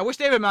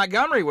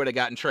Montgomery would have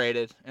gotten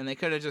traded, and they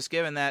could have just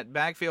given that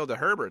backfield to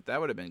Herbert. That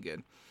would have been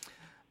good.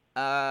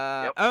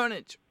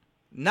 Ownage.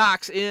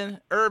 Knox in,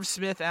 Irv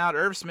Smith out.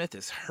 Irv Smith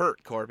is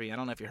hurt, Corby. I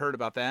don't know if you heard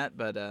about that,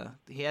 but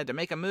he had to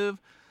make a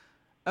move.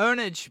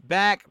 Ownage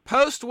back.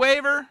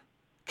 Post-waiver,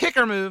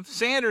 kicker move.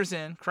 Sanders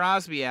in,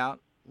 Crosby out.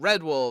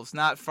 Red Wolves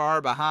not far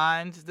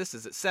behind. This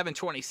is at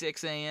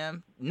 7:26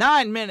 a.m.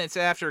 9 minutes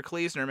after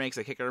Kleesner makes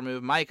a kicker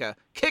move. Micah,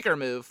 kicker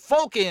move.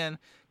 Folk in,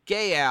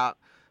 Gay out.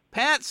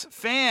 Pats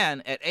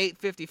fan at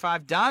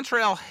 8:55.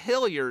 Dontrell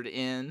Hilliard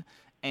in,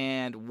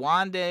 and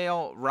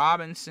Wan'Dale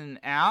Robinson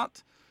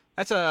out.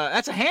 That's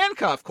a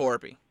handcuff,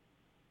 Corby.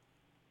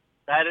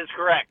 That is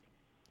correct.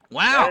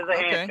 Wow. That is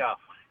a handcuff.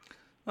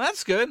 Well,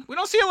 that's good. We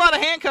don't see a lot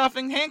of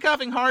handcuffing.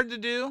 Handcuffing hard to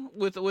do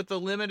with the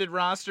limited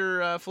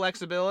roster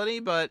flexibility,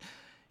 but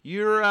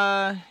you're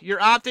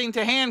opting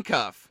to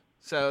handcuff.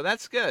 So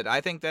that's good. I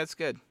think that's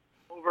good.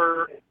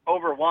 Over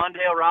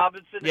Wan'Dale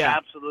Robinson? Yeah.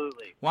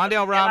 Absolutely.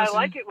 Wan'Dale Robinson. And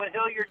I like it when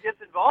Hilliard gets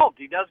involved.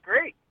 He does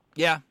great.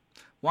 Yeah.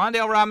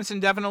 Wan'Dale Robinson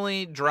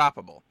definitely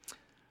droppable.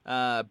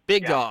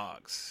 Big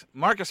dogs.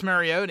 Marcus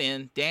Mariota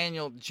in.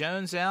 Daniel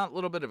Jones out. A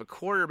little bit of a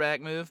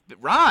quarterback move.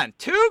 But Ron,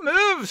 2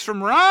 moves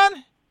from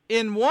Ron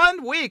in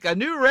 1 week. A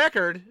new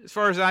record, as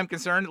far as I'm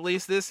concerned, at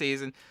least this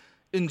season.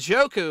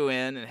 Njoku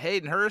in and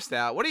Hayden Hurst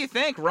out. What do you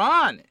think,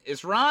 Ron?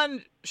 Is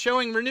Ron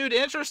showing renewed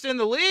interest in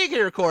the league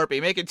here, Corpy,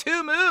 making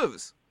 2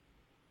 moves?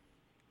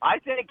 I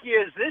think he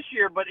is this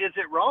year, but is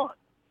it Ron?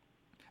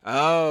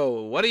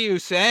 Oh, what are you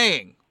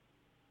saying?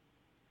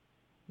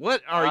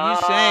 What are you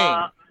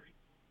saying?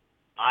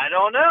 I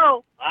don't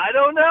know.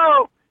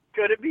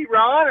 Could it be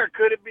Ron or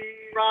could it be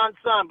Ron's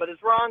son? But is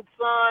Ron's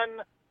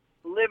son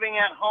living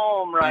at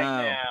home right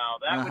now?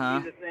 That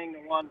would be the thing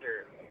to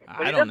wonder.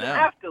 But he doesn't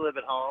have to live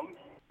at home.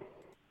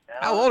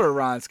 How old are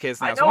Ron's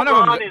kids now? Is one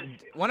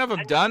of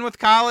them done with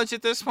college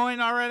at this point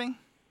already?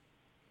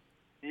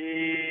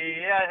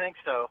 Yeah, I think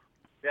so.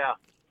 Yeah.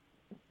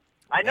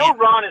 I know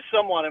Ron is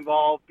somewhat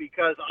involved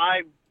because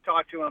I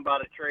talked to him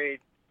about a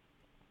trade,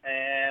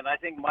 and I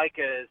think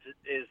Micah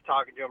is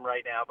talking to him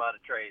right now about a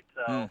trade.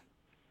 So,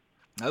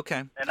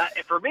 okay. And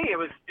for me, it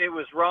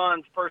was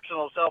Ron's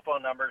personal cell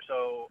phone number,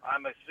 so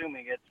I'm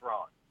assuming it's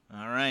Ron.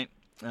 All right.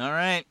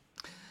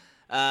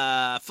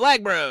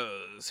 Flag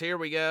Bros. Here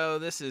we go.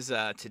 This is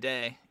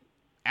today.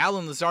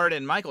 Alan Lazard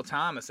and Michael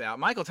Thomas out.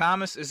 Michael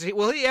Thomas,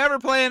 will he ever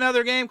play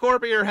another game,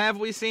 Corpy, or have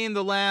we seen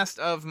the last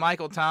of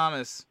Michael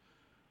Thomas?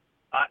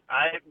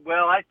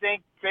 I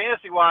think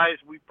fantasy-wise,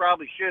 we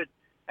probably should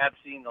have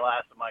seen the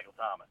last of Michael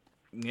Thomas.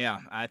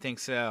 Yeah, I think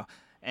so.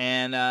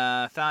 And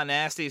Thon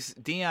Nasty's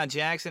Deion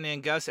Jackson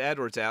and Gus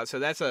Edwards out. So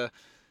that's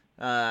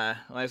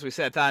as we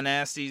said, Thon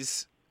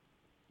Nasty's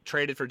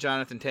traded for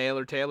Jonathan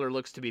Taylor. Taylor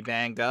looks to be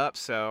banged up,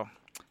 so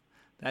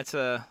that's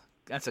a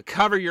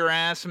cover your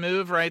ass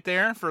move right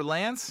there for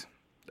Lance.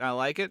 I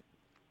like it.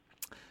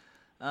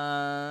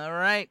 All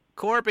right,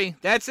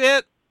 Corpy, that's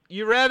it.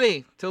 You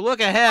ready to look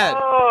ahead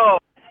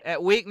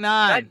at Week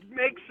 9? That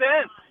makes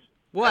sense.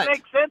 What? That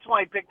makes sense why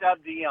he picked up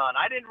Deion.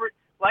 I didn't,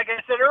 like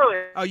I said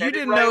earlier. Oh, you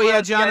didn't know he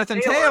had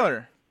Jonathan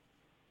Taylor.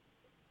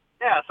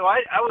 Yeah, so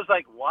I was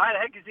like, why the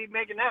heck is he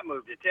making that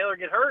move? Did Taylor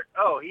get hurt?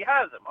 Oh, he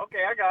has him.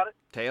 Okay, I got it.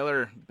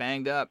 Taylor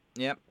banged up.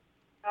 Yep.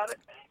 Got it.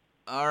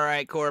 All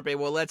right, Corpy.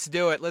 Well, let's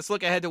do it. Let's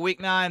look ahead to Week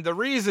 9. The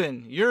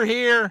reason you're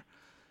here,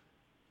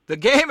 the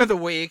game of the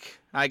week,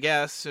 I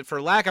guess,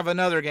 for lack of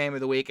another game of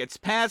the week, it's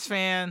Pats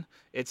fan.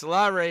 It's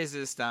La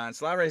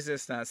Resistance. La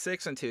Resistance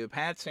 6-2.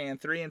 Pats fan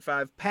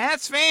 3-5.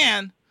 Pats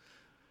fan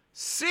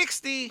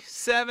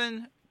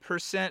 67%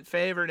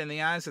 favored in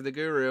the eyes of the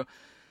guru.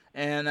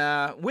 And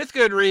with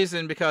good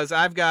reason, because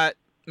I've got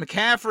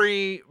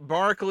McCaffrey,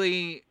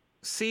 Barkley,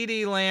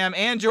 CeeDee Lamb,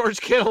 and George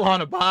Kittle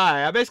on a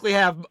bye. I basically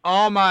have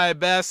all my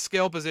best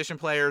skill position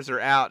players are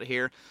out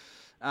here.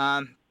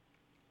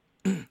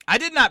 I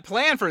did not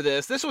plan for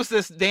this.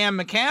 This damn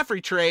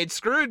McCaffrey trade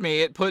screwed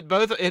me. It put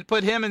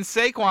him and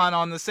Saquon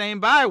on the same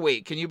bye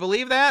week. Can you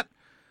believe that?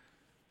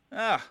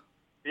 Ugh.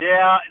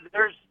 Yeah,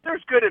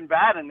 there's good and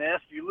bad in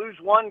this. You lose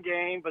one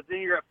game, but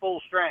then you're at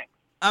full strength.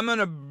 I'm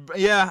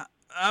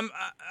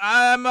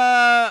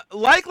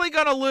likely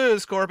gonna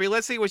lose, Corpy.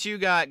 Let's see what you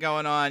got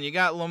going on. You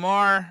got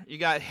Lamar. You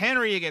got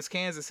Henry against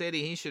Kansas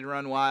City. He should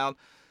run wild.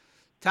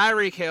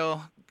 Tyreek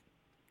Hill,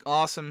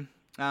 awesome.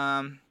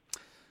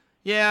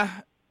 Yeah,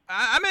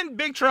 I'm in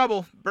big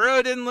trouble.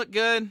 Burrow didn't look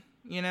good.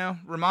 You know,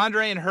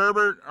 Ramondre and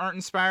Herbert aren't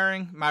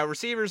inspiring. My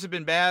receivers have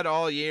been bad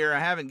all year. I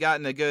haven't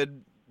gotten a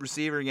good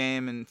receiver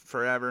game in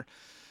forever.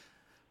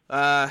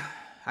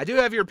 I do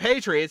have your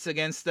Patriots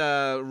against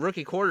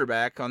rookie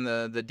quarterback on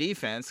the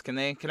defense. Can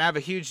I have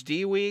a huge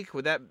D week?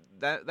 Would that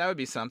would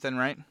be something,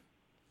 right?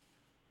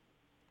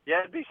 Yeah,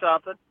 it'd be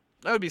something.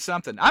 That would be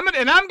something. I'm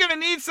gonna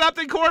need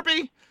something,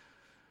 Corpy,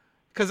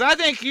 because I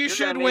think you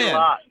should win.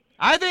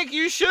 I think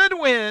you should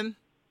win.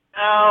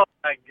 Oh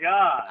my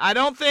God! I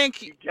don't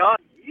think you don't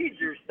need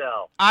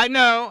yourself. I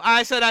know.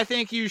 I said I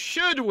think you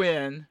should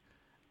win.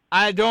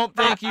 I don't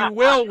think you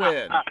will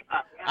win.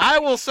 I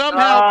will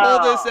somehow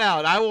pull this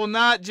out. I will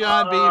not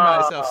John B.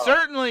 myself.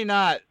 Certainly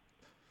not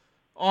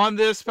on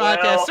this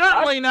podcast. Well,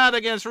 certainly not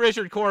against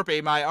Richard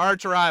Corpy, my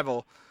arch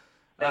rival.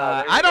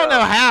 I don't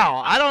know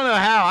how.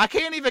 I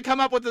can't even come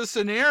up with a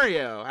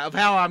scenario of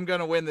how I'm going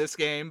to win this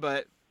game,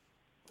 but,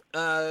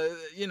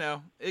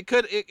 it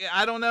could.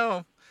 I don't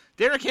know.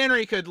 Derrick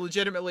Henry could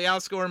legitimately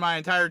outscore my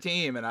entire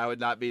team, and I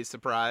would not be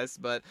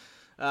surprised. But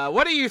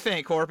what do you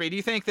think, Corpy? Do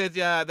you think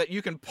that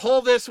you can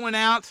pull this one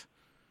out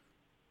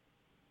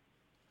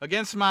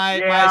against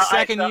my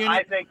second unit?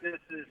 I think this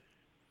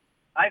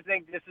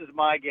is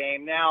my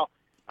game. Now,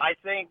 I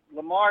think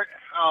Lamar.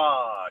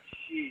 Oh,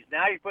 jeez!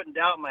 Now you're putting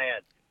doubt in my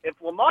head.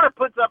 If Lamar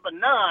puts up a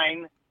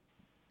 9,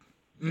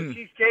 which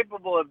he's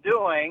capable of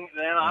doing,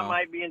 then I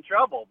might be in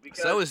trouble.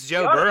 Because so is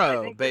Joe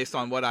Burrow, based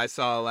on what I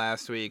saw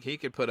last week. He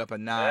could put up a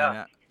 9.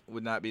 Yeah. I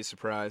would not be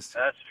surprised.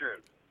 That's true.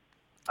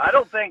 I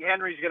don't think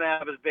Henry's going to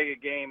have as big a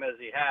game as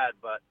he had,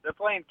 but they're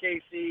playing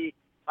KC.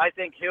 I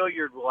think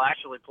Hilliard will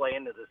actually play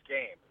into this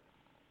game.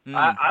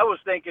 I was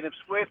thinking if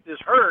Swift is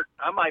hurt,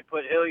 I might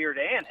put Hilliard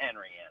and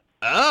Henry in.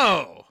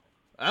 Oh,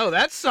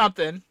 that's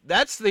something.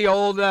 That's the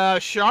old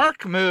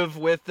shark move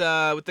with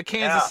the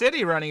Kansas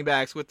City running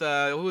backs with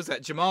who was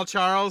that? Jamal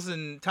Charles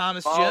and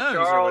Thomas Jones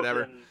or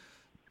whatever.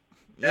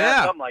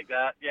 Yeah, something like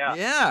that. Yeah.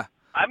 Yeah.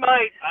 I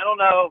might. I don't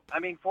know. I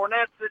mean,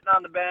 Fournette's sitting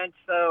on the bench,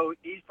 so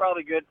he's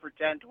probably good for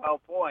 10, 12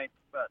 points.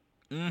 But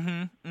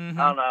I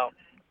don't know.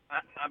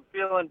 I'm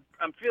feeling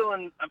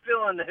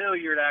the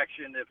Hilliard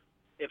action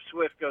if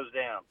Swift goes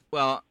down.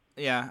 Well,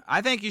 yeah,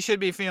 I think you should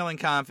be feeling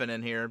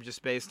confident here,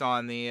 just based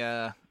on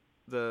the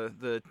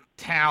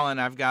talent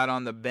I've got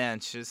on the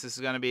bench. This is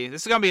gonna be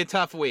a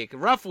tough week, a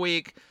rough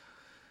week.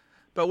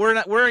 But we're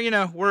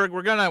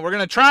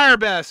gonna try our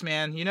best,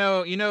 man.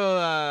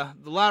 The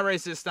La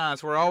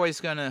Resistance, we're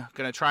always gonna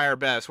try our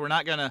best. We're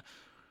not gonna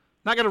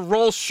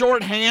roll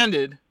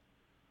short-handed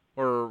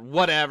or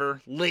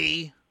whatever.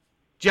 Lee,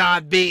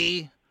 John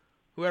B,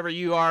 whoever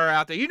you are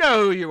out there, you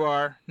know who you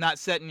are. Not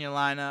setting your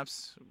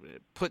lineups,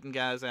 putting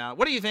guys out.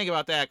 What do you think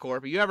about that,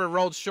 Corp? You ever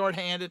rolled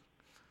short-handed?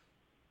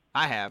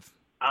 I have.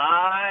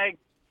 I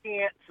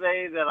can't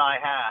say that I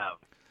have.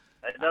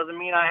 That doesn't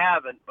mean I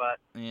haven't, but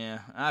yeah,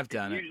 I've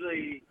done it.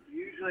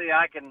 Usually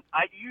I can.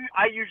 I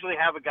usually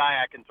have a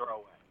guy I can throw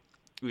away.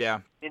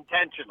 Yeah.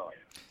 Intentionally.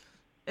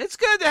 It's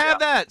good to have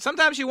that.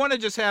 Sometimes you want to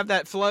just have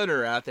that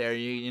floater out there.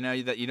 You know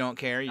that you don't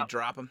care. You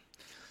drop them.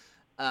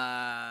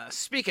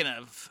 Speaking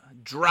of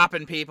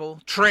dropping people,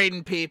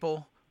 trading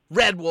people,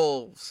 Red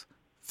Wolves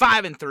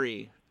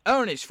 5-3,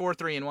 Ownage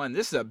 4-3-1.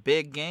 This is a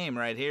big game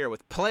right here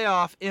with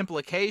playoff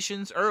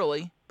implications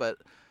early, but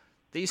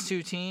these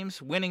two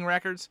teams winning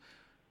records.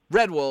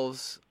 Red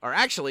Wolves are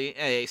actually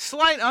a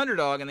slight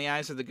underdog in the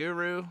eyes of the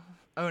guru.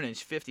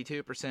 Ownage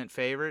 52%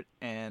 favorite,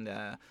 and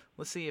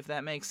let's see if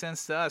that makes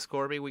sense to us,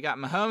 Corby. We got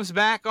Mahomes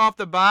back off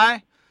the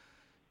bye.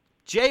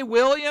 Jay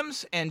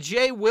Williams and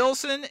Jay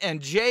Wilson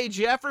and Jay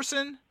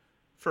Jefferson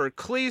for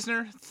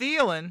Kleesner,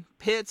 Thielen,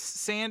 Pitts,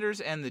 Sanders,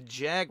 and the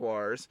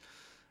Jaguars.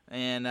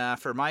 And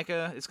for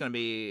Micah, it's going to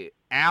be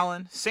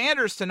Allen.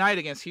 Sanders tonight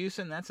against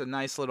Houston. That's a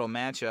nice little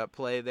matchup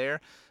play there.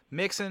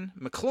 Mixon,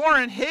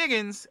 McLaurin,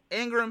 Higgins,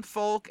 Ingram,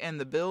 Folk, and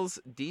the Bills'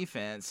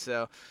 defense.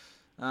 So,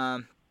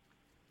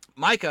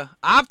 Micah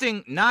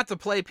opting not to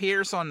play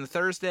Pierce on the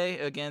Thursday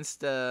against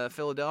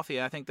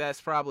Philadelphia. I think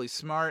that's probably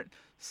smart.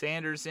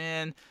 Sanders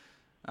in.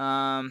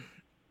 I'm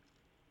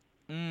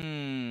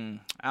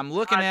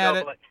looking at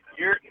it.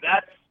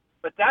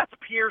 That's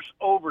Pierce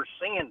over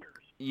Sanders.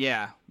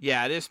 Yeah,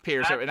 it is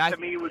Pierce. That, to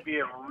me, would be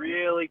a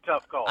really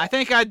tough call. I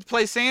think I'd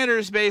play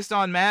Sanders based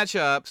on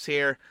matchups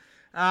here.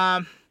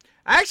 I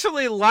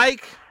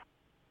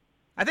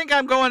think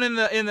I'm going in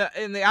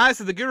the eyes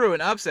of the guru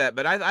an upset,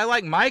 but I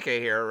like Micah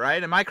here,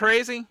 right? Am I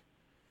crazy?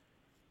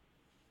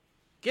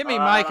 Give me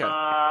Micah.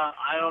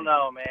 I don't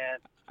know, man.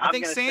 I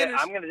think Sanders.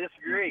 I'm going to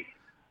disagree.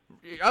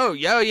 Oh,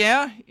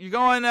 yeah. You're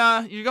going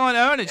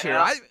Ownage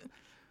here.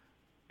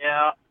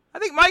 Yeah. I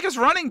think Micah's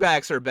running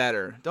backs are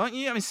better, don't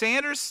you? I mean,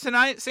 Sanders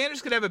tonight.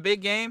 Sanders could have a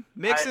big game.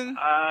 Mixon.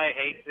 I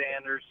hate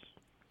Sanders.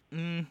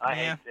 I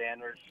hate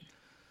Sanders.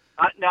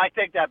 No, I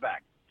take that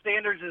back.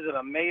 Sanders is an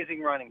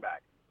amazing running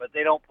back, but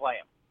they don't play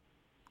him.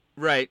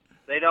 Right.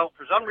 They don't.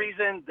 For some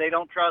reason, they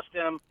don't trust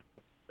him.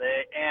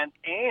 And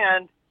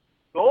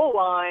goal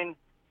line,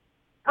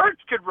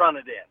 Hurts could run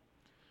it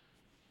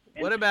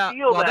in. What about?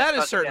 Well, that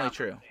is certainly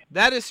true.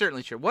 That is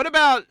certainly true. What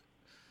about?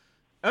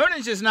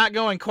 Ownage is not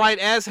going quite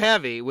as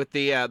heavy with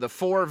the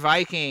 4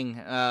 Viking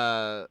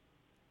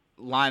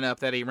lineup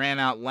that he ran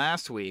out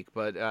last week,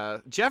 but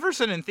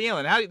Jefferson and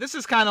Thielen. This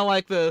is kind of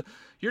like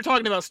you're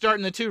talking about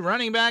starting the 2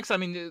 running backs. I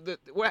mean,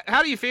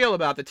 how do you feel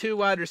about the 2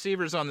 wide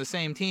receivers on the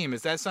same team?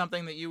 Is that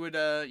something that you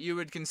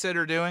would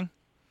consider doing?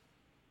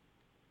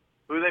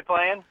 Who are they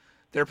playing?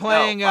 They're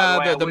playing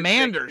the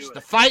Manders,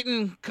 the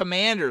Fighting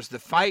Commanders, the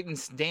Fighting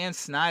Dan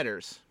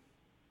Snyders.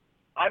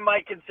 I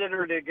might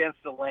consider it against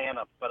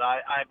Atlanta, but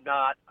I'm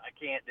not. I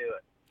can't do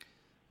it.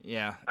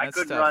 Yeah, I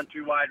couldn't run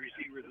 2 wide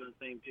receivers on the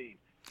same team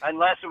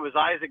unless it was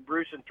Isaac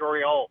Bruce and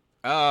Torrey Holt.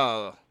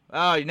 Oh,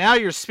 now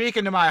you're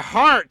speaking to my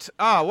heart.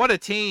 Oh, what a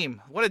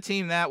team! What a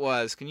team that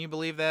was. Can you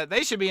believe that?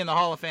 They should be in the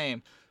Hall of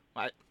Fame.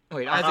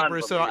 Wait,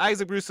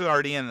 Isaac Bruce is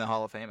already in the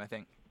Hall of Fame, I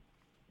think.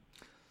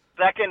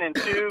 2nd and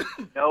 2.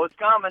 No, it's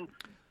coming.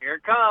 Here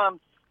it comes.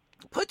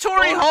 Put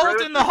Torrey Holt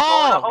in the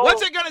Hall.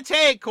 What's it going to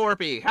take,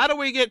 Corpy? How do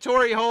we get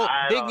Torrey Holt,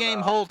 big game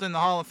Holt, in the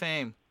Hall of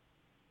Fame?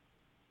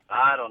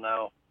 I don't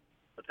know.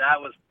 But that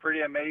was a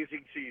pretty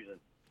amazing season.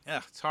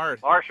 Yeah, it's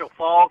hard. Marshall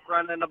Faulk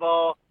running the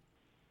ball.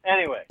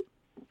 Anyway,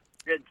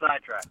 getting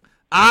sidetracked.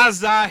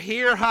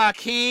 Zahir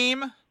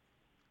Hakeem.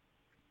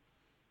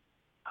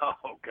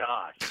 Oh,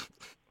 gosh.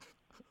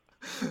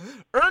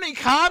 Ernie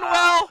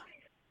Conwell.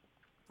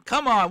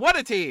 Come on, what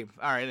a team.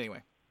 All right,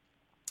 anyway.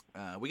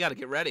 We got to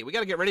get ready. We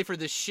got to get ready for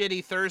this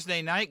shitty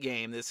Thursday night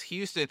game. This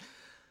Houston.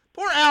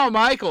 Poor Al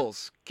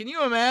Michaels. Can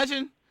you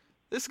imagine?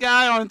 This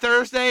guy on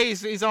Thursday,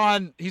 he's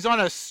on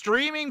a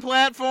streaming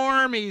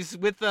platform. He's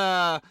with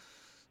Herb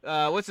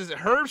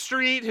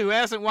Street, who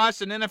hasn't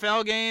watched an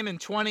NFL game in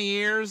 20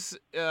 years.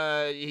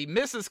 He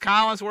misses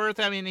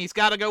Collinsworth. I mean, he's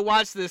got to go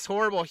watch this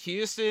horrible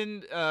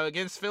Houston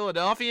against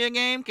Philadelphia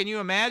game. Can you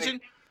imagine?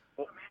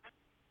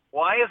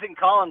 Why isn't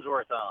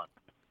Collinsworth on?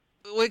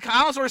 Well,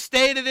 Collinsworth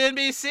stayed at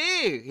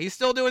NBC. He's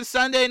still doing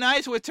Sunday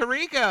nights with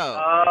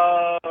Tirico.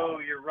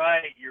 Oh, you're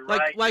right.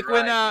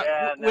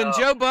 When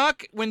Joe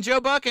Buck and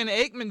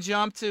Aikman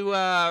jumped to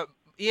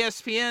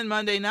ESPN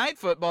Monday Night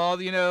Football,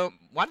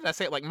 why did I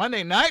say it like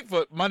Monday Night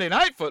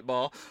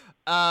Football?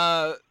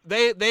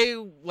 They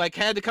like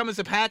had to come as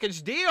a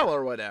package deal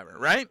or whatever,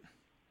 right?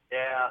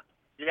 Yeah.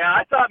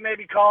 I thought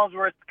maybe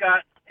Collinsworth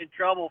got in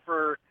trouble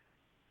for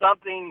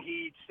something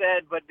he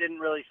said but didn't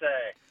really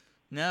say.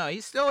 No,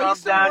 he's still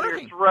down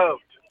working. Your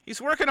throat.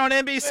 He's working on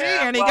NBC,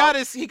 and he got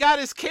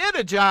his kid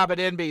a job at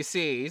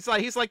NBC.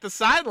 He's like the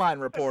sideline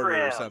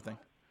reporter or something.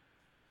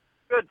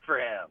 Good for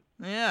him.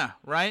 Yeah,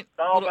 right. It's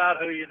all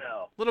about who you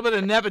know. A little bit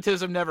of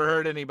nepotism never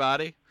hurt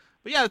anybody.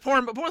 But yeah,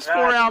 poor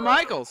Al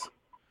Michaels.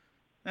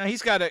 Now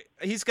he's got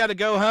to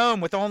go home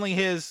with only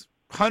his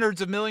hundreds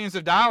of millions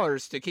of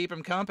dollars to keep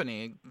him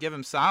company and give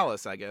him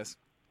solace, I guess.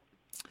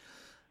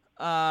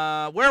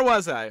 Where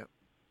was I?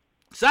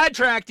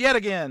 Sidetracked yet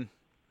again.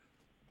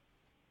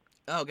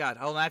 Oh, God.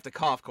 Hold on. I have to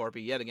cough,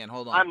 Corpy, yet again.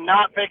 Hold on. I'm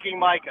not picking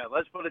Micah.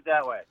 Let's put it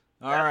that way.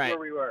 All right. That's where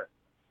we were.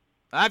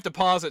 I have to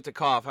pause it to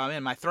cough.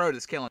 My throat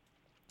is killing.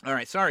 All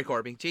right. Sorry,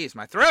 Corpy. Jeez,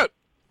 my throat.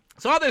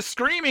 So all this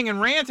screaming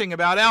and ranting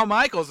about Al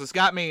Michaels has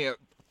got me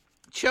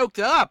choked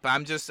up.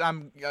 I'm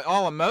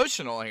all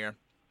emotional here.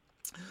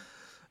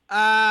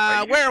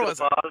 Where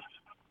was I?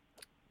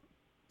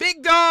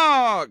 Big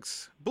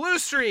Dogs. Blue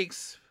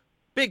Streaks.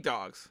 Big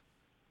Dogs.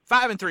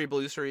 5-3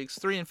 Blue Streaks.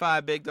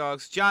 3-5 Big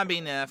Dogs. John B.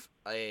 Neff,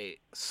 a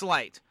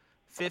slight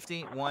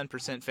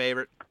 51%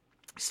 favorite.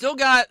 Still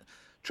got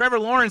Trevor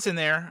Lawrence in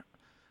there.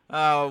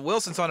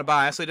 Wilson's on a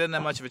bye, so he doesn't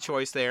have much of a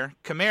choice there.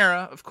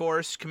 Kamara, of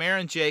course. Kamara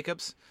and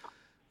Jacobs.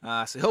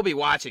 So he'll be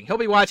watching. He'll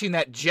be watching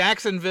that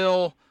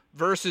Jacksonville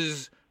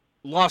versus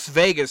Las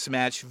Vegas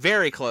match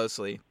very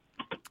closely.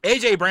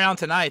 A.J. Brown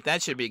tonight.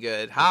 That should be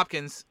good.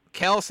 Hopkins,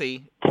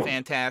 Kelsey,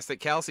 fantastic.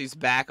 Kelsey's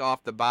back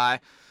off the bye.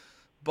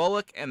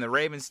 Bullock and the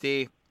Ravens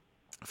D.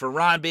 For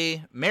Ron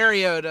B,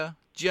 Mariota,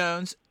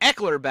 Jones,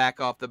 Eckler back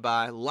off the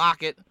bye,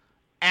 Lockett,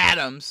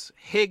 Adams,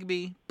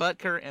 Higbee,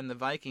 Butker, and the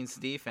Vikings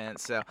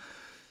defense. So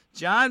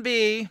John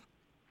B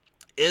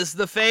is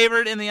the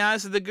favorite in the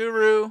eyes of the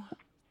guru.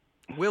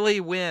 Will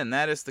he win?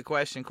 That is the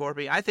question,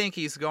 Corpy. I think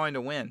he's going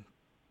to win.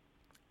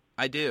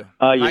 I do.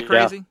 Am I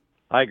crazy?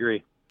 I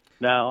agree.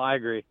 No, I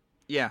agree.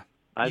 Yeah.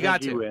 I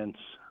think he wins.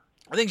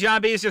 I think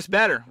John B is just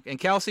better. And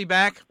Kelsey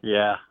back?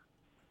 Yeah.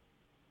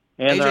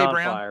 And A.J. they're on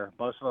Brown? fire.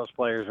 Most of those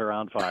players are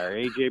on fire.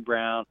 A.J.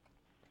 Brown.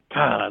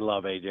 God, I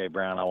love A.J.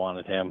 Brown. I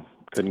wanted him.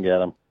 Couldn't get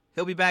him.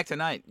 He'll be back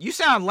tonight. You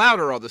sound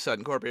louder all of a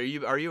sudden, Corpy.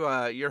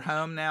 You're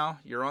home now?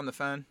 You're on the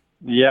phone?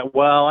 Yeah,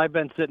 well, I've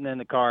been sitting in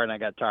the car and I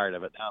got tired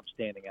of it. Now I'm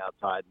standing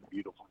outside in the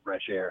beautiful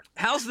fresh air.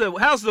 How's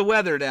the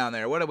weather down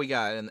there? What do we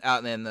got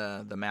out in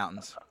the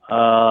mountains? Is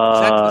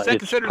that it's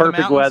considered perfect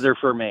the mountains? weather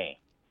for me.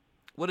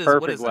 What is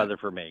perfect that? weather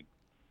for me.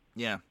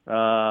 Yeah.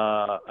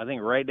 I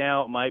think right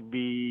now it might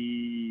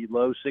be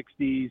low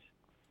 60s,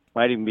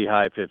 might even be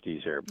high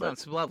 50s here. But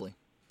it's lovely.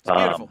 It's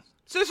beautiful.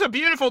 It's just a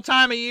beautiful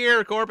time of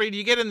year, Corpy. Do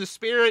you get in the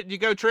spirit? Do you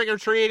go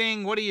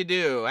trick-or-treating? What do you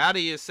do? How do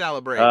you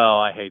celebrate? Oh,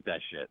 I hate that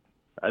shit.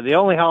 The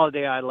only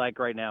holiday I like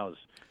right now is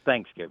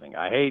Thanksgiving.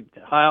 I hate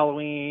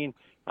Halloween.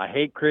 I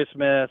hate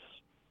Christmas.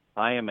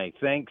 I am a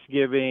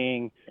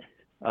Thanksgiving,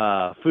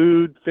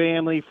 food,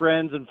 family,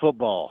 friends, and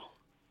football.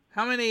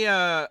 How many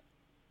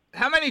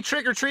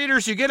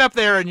trick-or-treaters you get up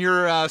there in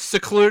your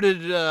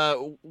secluded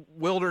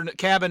wilderness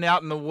cabin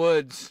out in the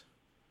woods?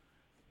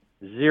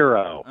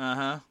 0.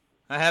 Uh-huh.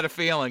 I had a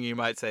feeling you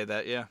might say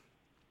that, yeah.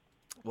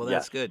 Well,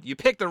 that's Yes. good. You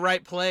picked the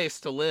right place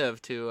to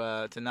live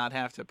to not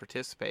have to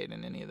participate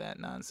in any of that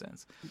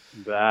nonsense.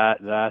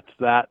 That's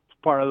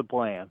part of the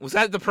plan. Was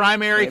that the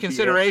primary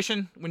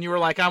consideration when you were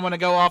like, I want to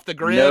go off the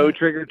grid? No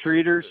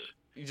trick-or-treaters?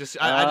 You just,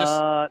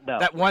 no.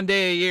 That one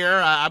day a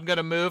year, I'm going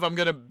to move. I'm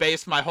going to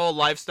base my whole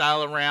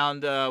lifestyle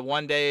around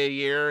one day a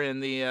year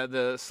and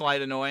the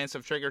slight annoyance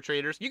of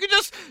trick-or-treaters. You can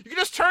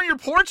just turn your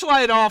porch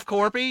light off,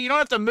 Corpy. You don't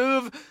have to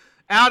move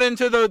out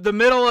into the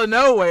middle of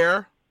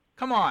nowhere.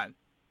 Come on.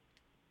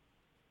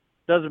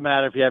 Doesn't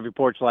matter if you have your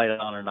porch light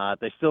on or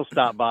not. They still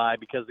stop by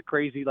because the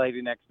crazy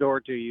lady next door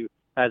to you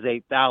has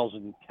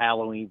 8,000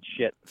 Halloween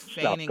shit stuff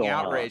Feigning going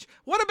outrage. on.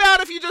 What about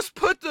if you just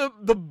put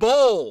the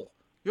bowl?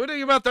 What do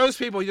you about those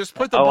people? You just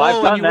put the Oh, I've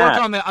bowl done and you work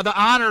that. on the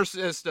honor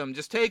system.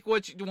 Just take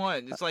what you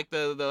want. It's like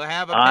the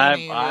have a I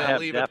penny,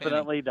 have leave a penny.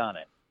 definitely done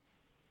it.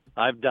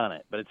 I've done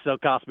it, but it still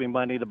costs me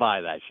money to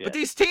buy that shit. But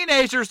these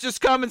teenagers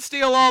just come and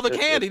steal all the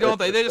candy, don't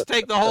they? They just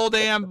take the whole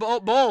damn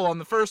bowl on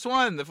the first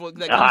one that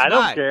comes I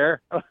don't by.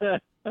 care.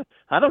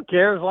 I don't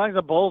care as long as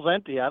the bowl's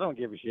empty. I don't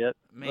give a shit.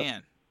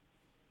 Man,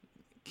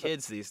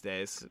 kids these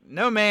days,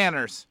 no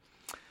manners.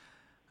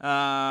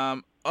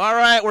 All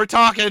right, we're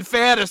talking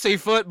fantasy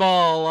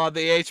football on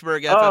the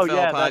Hberg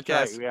FFL podcast.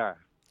 That's right, we are.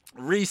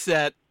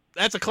 Reset.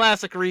 That's a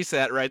classic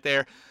reset right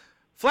there.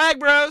 Flag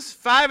Bros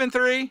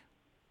 5-3.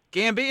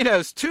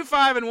 Gambinos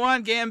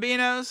 2-5-1.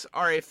 Gambinos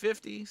are a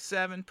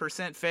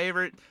 57%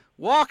 favorite.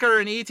 Walker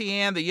and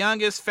Etienne, the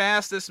youngest,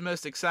 fastest,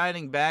 most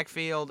exciting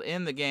backfield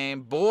in the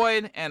game.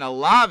 Boyd and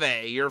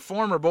Olave, your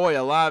former boy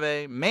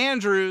Olave.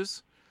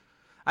 Mandrews.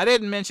 I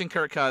didn't mention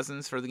Kirk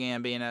Cousins for the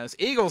Gambinos.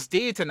 Eagles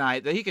D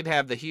tonight. He could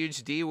have the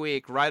huge D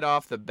week right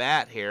off the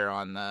bat here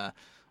on the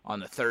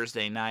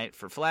Thursday night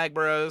for Flag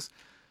Bros.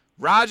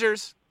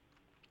 Rodgers.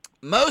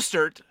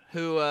 Mostert,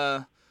 who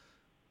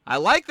I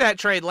liked that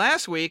trade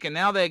last week, and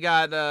now they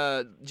got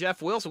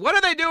Jeff Wilson. What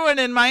are they doing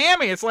in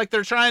Miami? It's like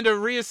they're trying to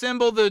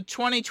reassemble the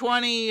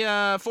 2020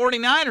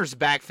 49ers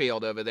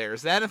backfield over there.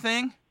 Is that a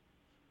thing?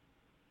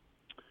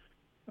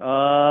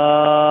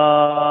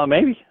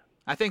 Maybe.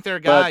 I think their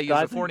guy, he's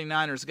a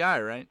 49ers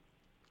guy, right?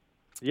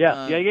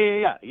 Yeah,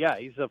 yeah.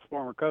 He's a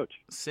former coach.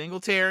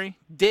 Singletary,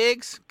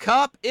 Diggs,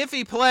 Kupp, if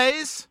he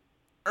plays,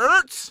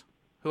 Ertz,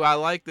 who I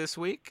like this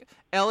week,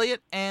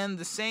 Elliott, and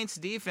the Saints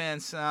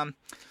defense.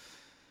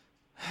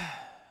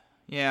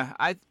 Yeah,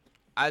 I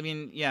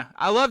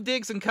love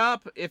Diggs and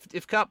Kupp.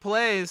 If Kupp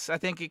plays, I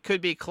think it could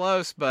be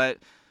close, but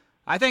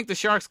I think the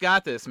Sharks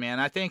got this, man.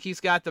 I think he's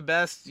got the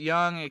best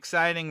young,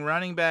 exciting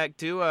running back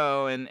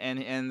duo,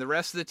 and the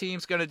rest of the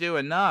team's going to do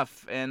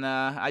enough. And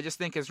I just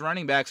think his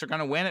running backs are going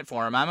to win it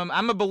for him.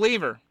 I'm a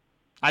believer.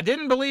 I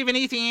didn't believe in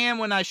Etienne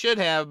when I should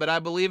have, but I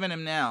believe in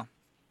him now.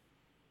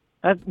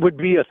 That would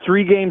be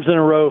 3 games in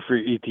a row for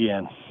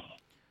Etienne.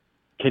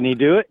 Can he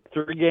do it?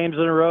 3 games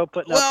in a row,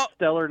 putting up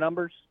stellar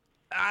numbers?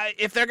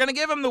 If they're going to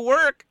give him the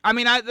work, I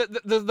mean,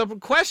 the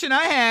question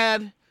I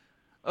had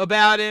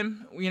about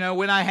him,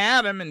 when I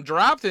had him and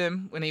dropped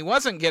him when he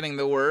wasn't getting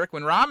the work,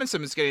 when Robinson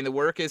was getting the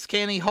work, is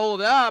can he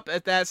hold up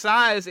at that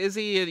size? Is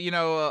he,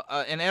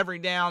 an every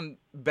down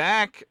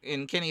back,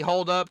 and can he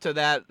hold up to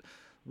that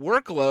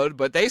workload?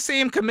 But they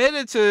seem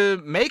committed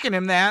to making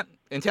him that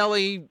until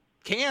he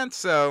can't,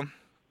 so...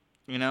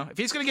 if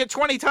he's going to get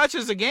 20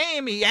 touches a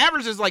game, he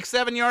averages like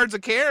 7 yards a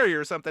carry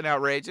or something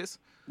outrageous.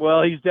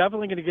 Well, he's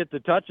definitely going to get the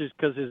touches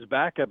because his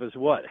backup is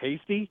what?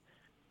 Hasty?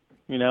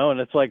 And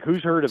it's like,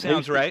 who's heard of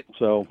Sounds Hasty? right.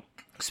 So,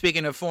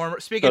 Speaking of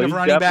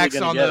running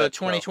backs on the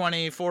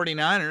 2020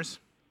 49ers.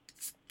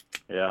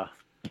 Yeah.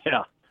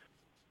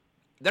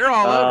 They're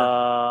all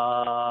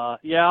over.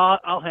 Yeah,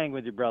 I'll hang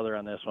with your brother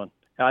on this one.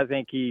 I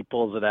think he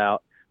pulls it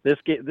out. This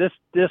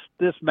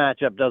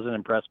matchup doesn't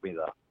impress me,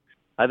 though.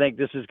 I think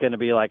this is going to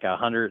be like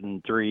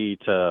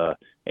 103-89,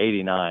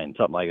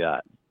 something like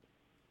that.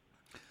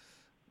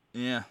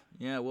 Yeah,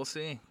 we'll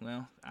see.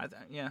 Well,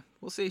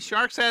 we'll see.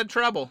 Sharks had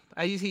trouble.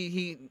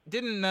 He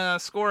didn't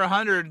score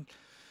 100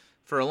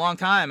 for a long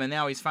time, and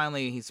now he's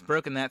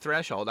broken that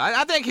threshold.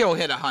 I think he'll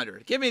hit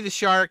 100. Give me the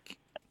Shark.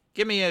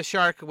 Give me a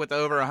Shark with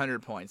over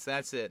 100 points.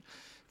 That's it.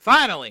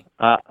 Finally.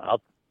 Oh,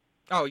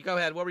 go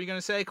ahead. What were you going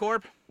to say,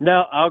 Corp?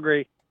 No, I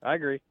agree.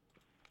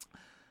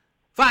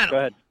 Finally. Go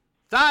ahead.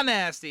 The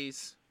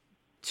Nasties,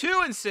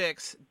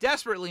 2-6,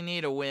 desperately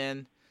need a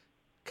win.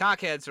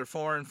 Cockheads are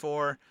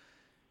 4-4,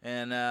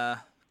 and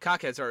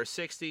Cockheads are a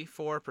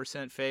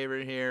 64%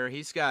 favorite here.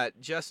 He's got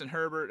Justin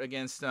Herbert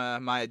against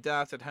my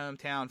adopted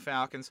hometown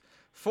Falcons.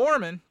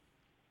 Foreman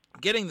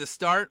getting the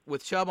start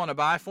with Chubb on a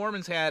bye.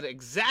 Foreman's had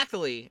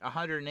exactly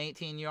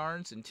 118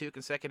 yards in 2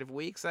 consecutive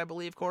weeks, I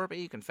believe, Corby.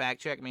 You can fact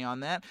check me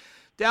on that.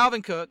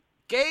 Dalvin Cook,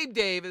 Gabe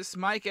Davis,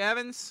 Mike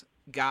Evans,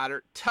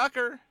 Goddard,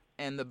 Tucker,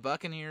 and the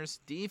Buccaneers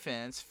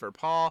defense for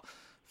Paul.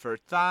 For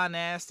Thaw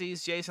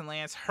Nasties, Jason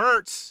Lance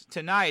hurts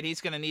tonight.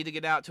 He's going to need to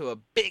get out to a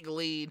big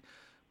lead.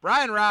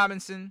 Brian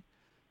Robinson,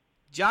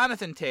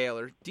 Jonathan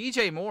Taylor,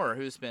 DJ Moore,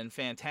 who's been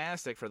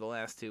fantastic for the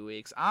last 2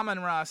 weeks.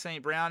 Amon-Ra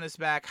St. Brown is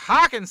back.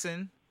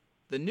 Hawkinson,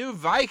 the new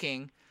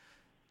Viking.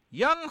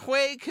 Young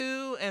Hui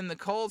Koo and the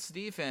Colts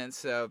defense.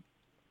 So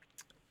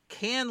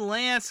can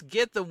Lance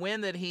get the win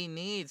that he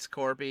needs,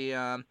 Corpy?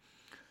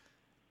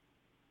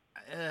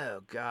 Oh,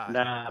 God.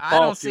 I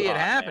don't see it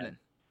happening. Man.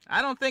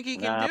 I don't think he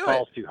can do it.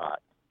 Paul's too hot.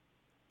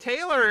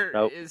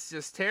 Taylor is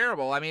just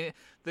terrible. I mean,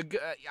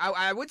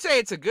 I would say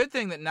it's a good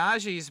thing that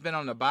Najee's been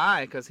on the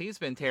bye because he's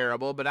been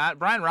terrible, but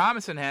Brian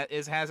Robinson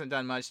hasn't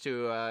done much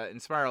to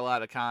inspire a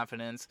lot of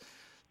confidence.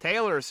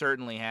 Taylor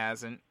certainly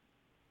hasn't.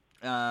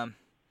 Yeah,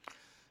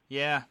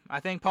 I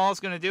think Paul's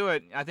going to do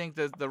it. I think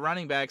the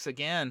running backs,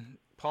 again,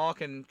 Paul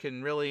can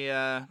really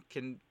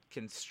can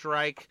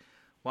strike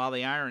while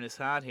the iron is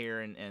hot here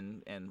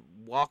and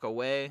walk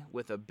away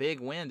with a big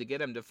win to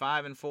get him to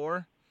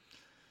 5-4.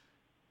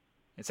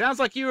 It sounds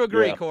like you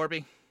agree, yeah.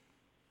 Corby.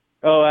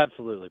 Oh,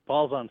 absolutely.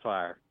 Paul's on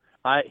fire.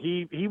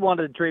 He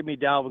wanted to trade me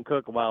Dalvin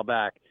Cook a while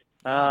back.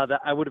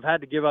 I would have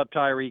had to give up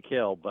Tyreek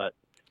Hill, but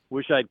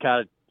wish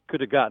could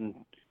have gotten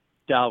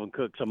Dalvin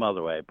Cook some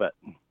other way. But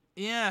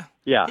Yeah.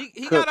 Yeah.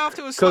 He got off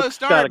to a slow Cook's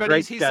got start, a but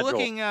great he's schedule.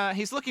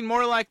 looking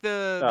more like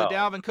the Oh.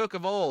 Dalvin Cook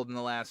of old in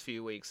the last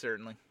few weeks,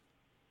 certainly.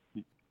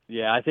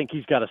 Yeah, I think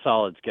he's got a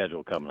solid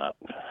schedule coming up.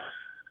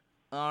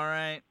 All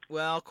right.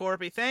 Well,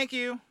 Corpy, thank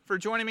you for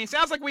joining me.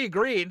 Sounds like we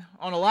agreed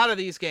on a lot of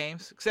these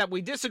games, except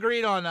we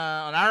disagreed on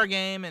our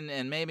game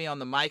and maybe on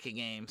the Micah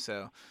game.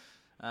 So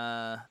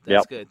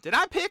that's good. Did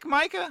I pick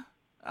Micah?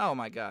 Oh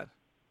my God.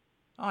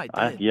 Oh,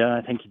 I did. Yeah,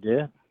 I think you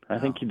did. I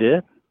think you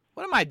did.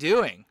 What am I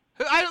doing?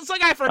 It's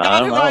like I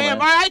forgot who I am.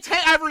 Man.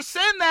 I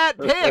rescind that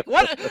pick.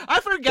 What? I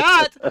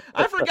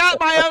forgot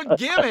my own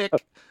gimmick.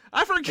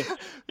 I forgot.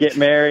 Get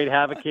married,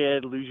 have a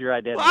kid, lose your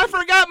identity. Well, I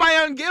forgot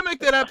my own gimmick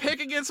that I pick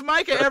against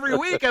Micah every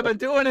week. I've been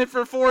doing it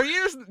for 4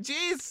 years.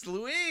 Jeez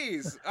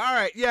Louise. All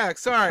right. Yeah,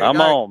 sorry. I'm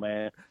on,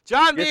 man.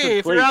 John B, Get some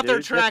if you're sleep, out there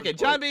dude. Get some tracking.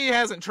 John sleep. B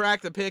hasn't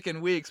tracked the pick in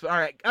weeks. But all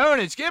right.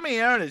 Ownage. Give me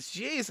ownage.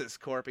 Jesus,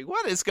 Corpy.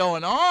 What is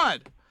going on?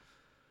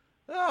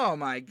 Oh,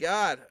 my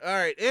God. All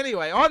right.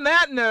 Anyway, on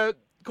that note,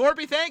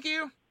 Corpy, thank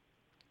you.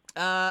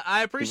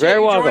 I appreciate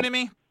you joining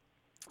me.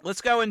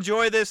 Let's go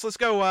enjoy this. Let's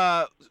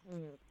go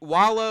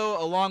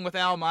wallow along with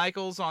Al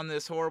Michaels on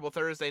this horrible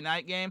Thursday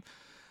night game.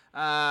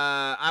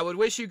 I would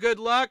wish you good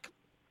luck,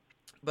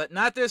 but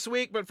not this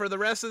week, but for the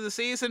rest of the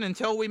season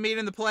until we meet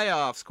in the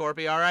playoffs,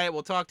 Corpy. All right,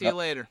 we'll talk to you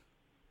later.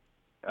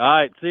 All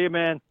right, see you,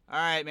 man. All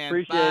right, man.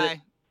 Appreciate Bye. it.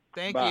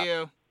 Thank Bye.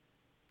 you.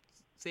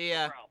 See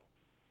ya.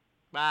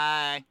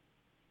 Bye.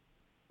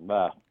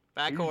 Bye.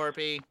 Bye,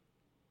 Corpy.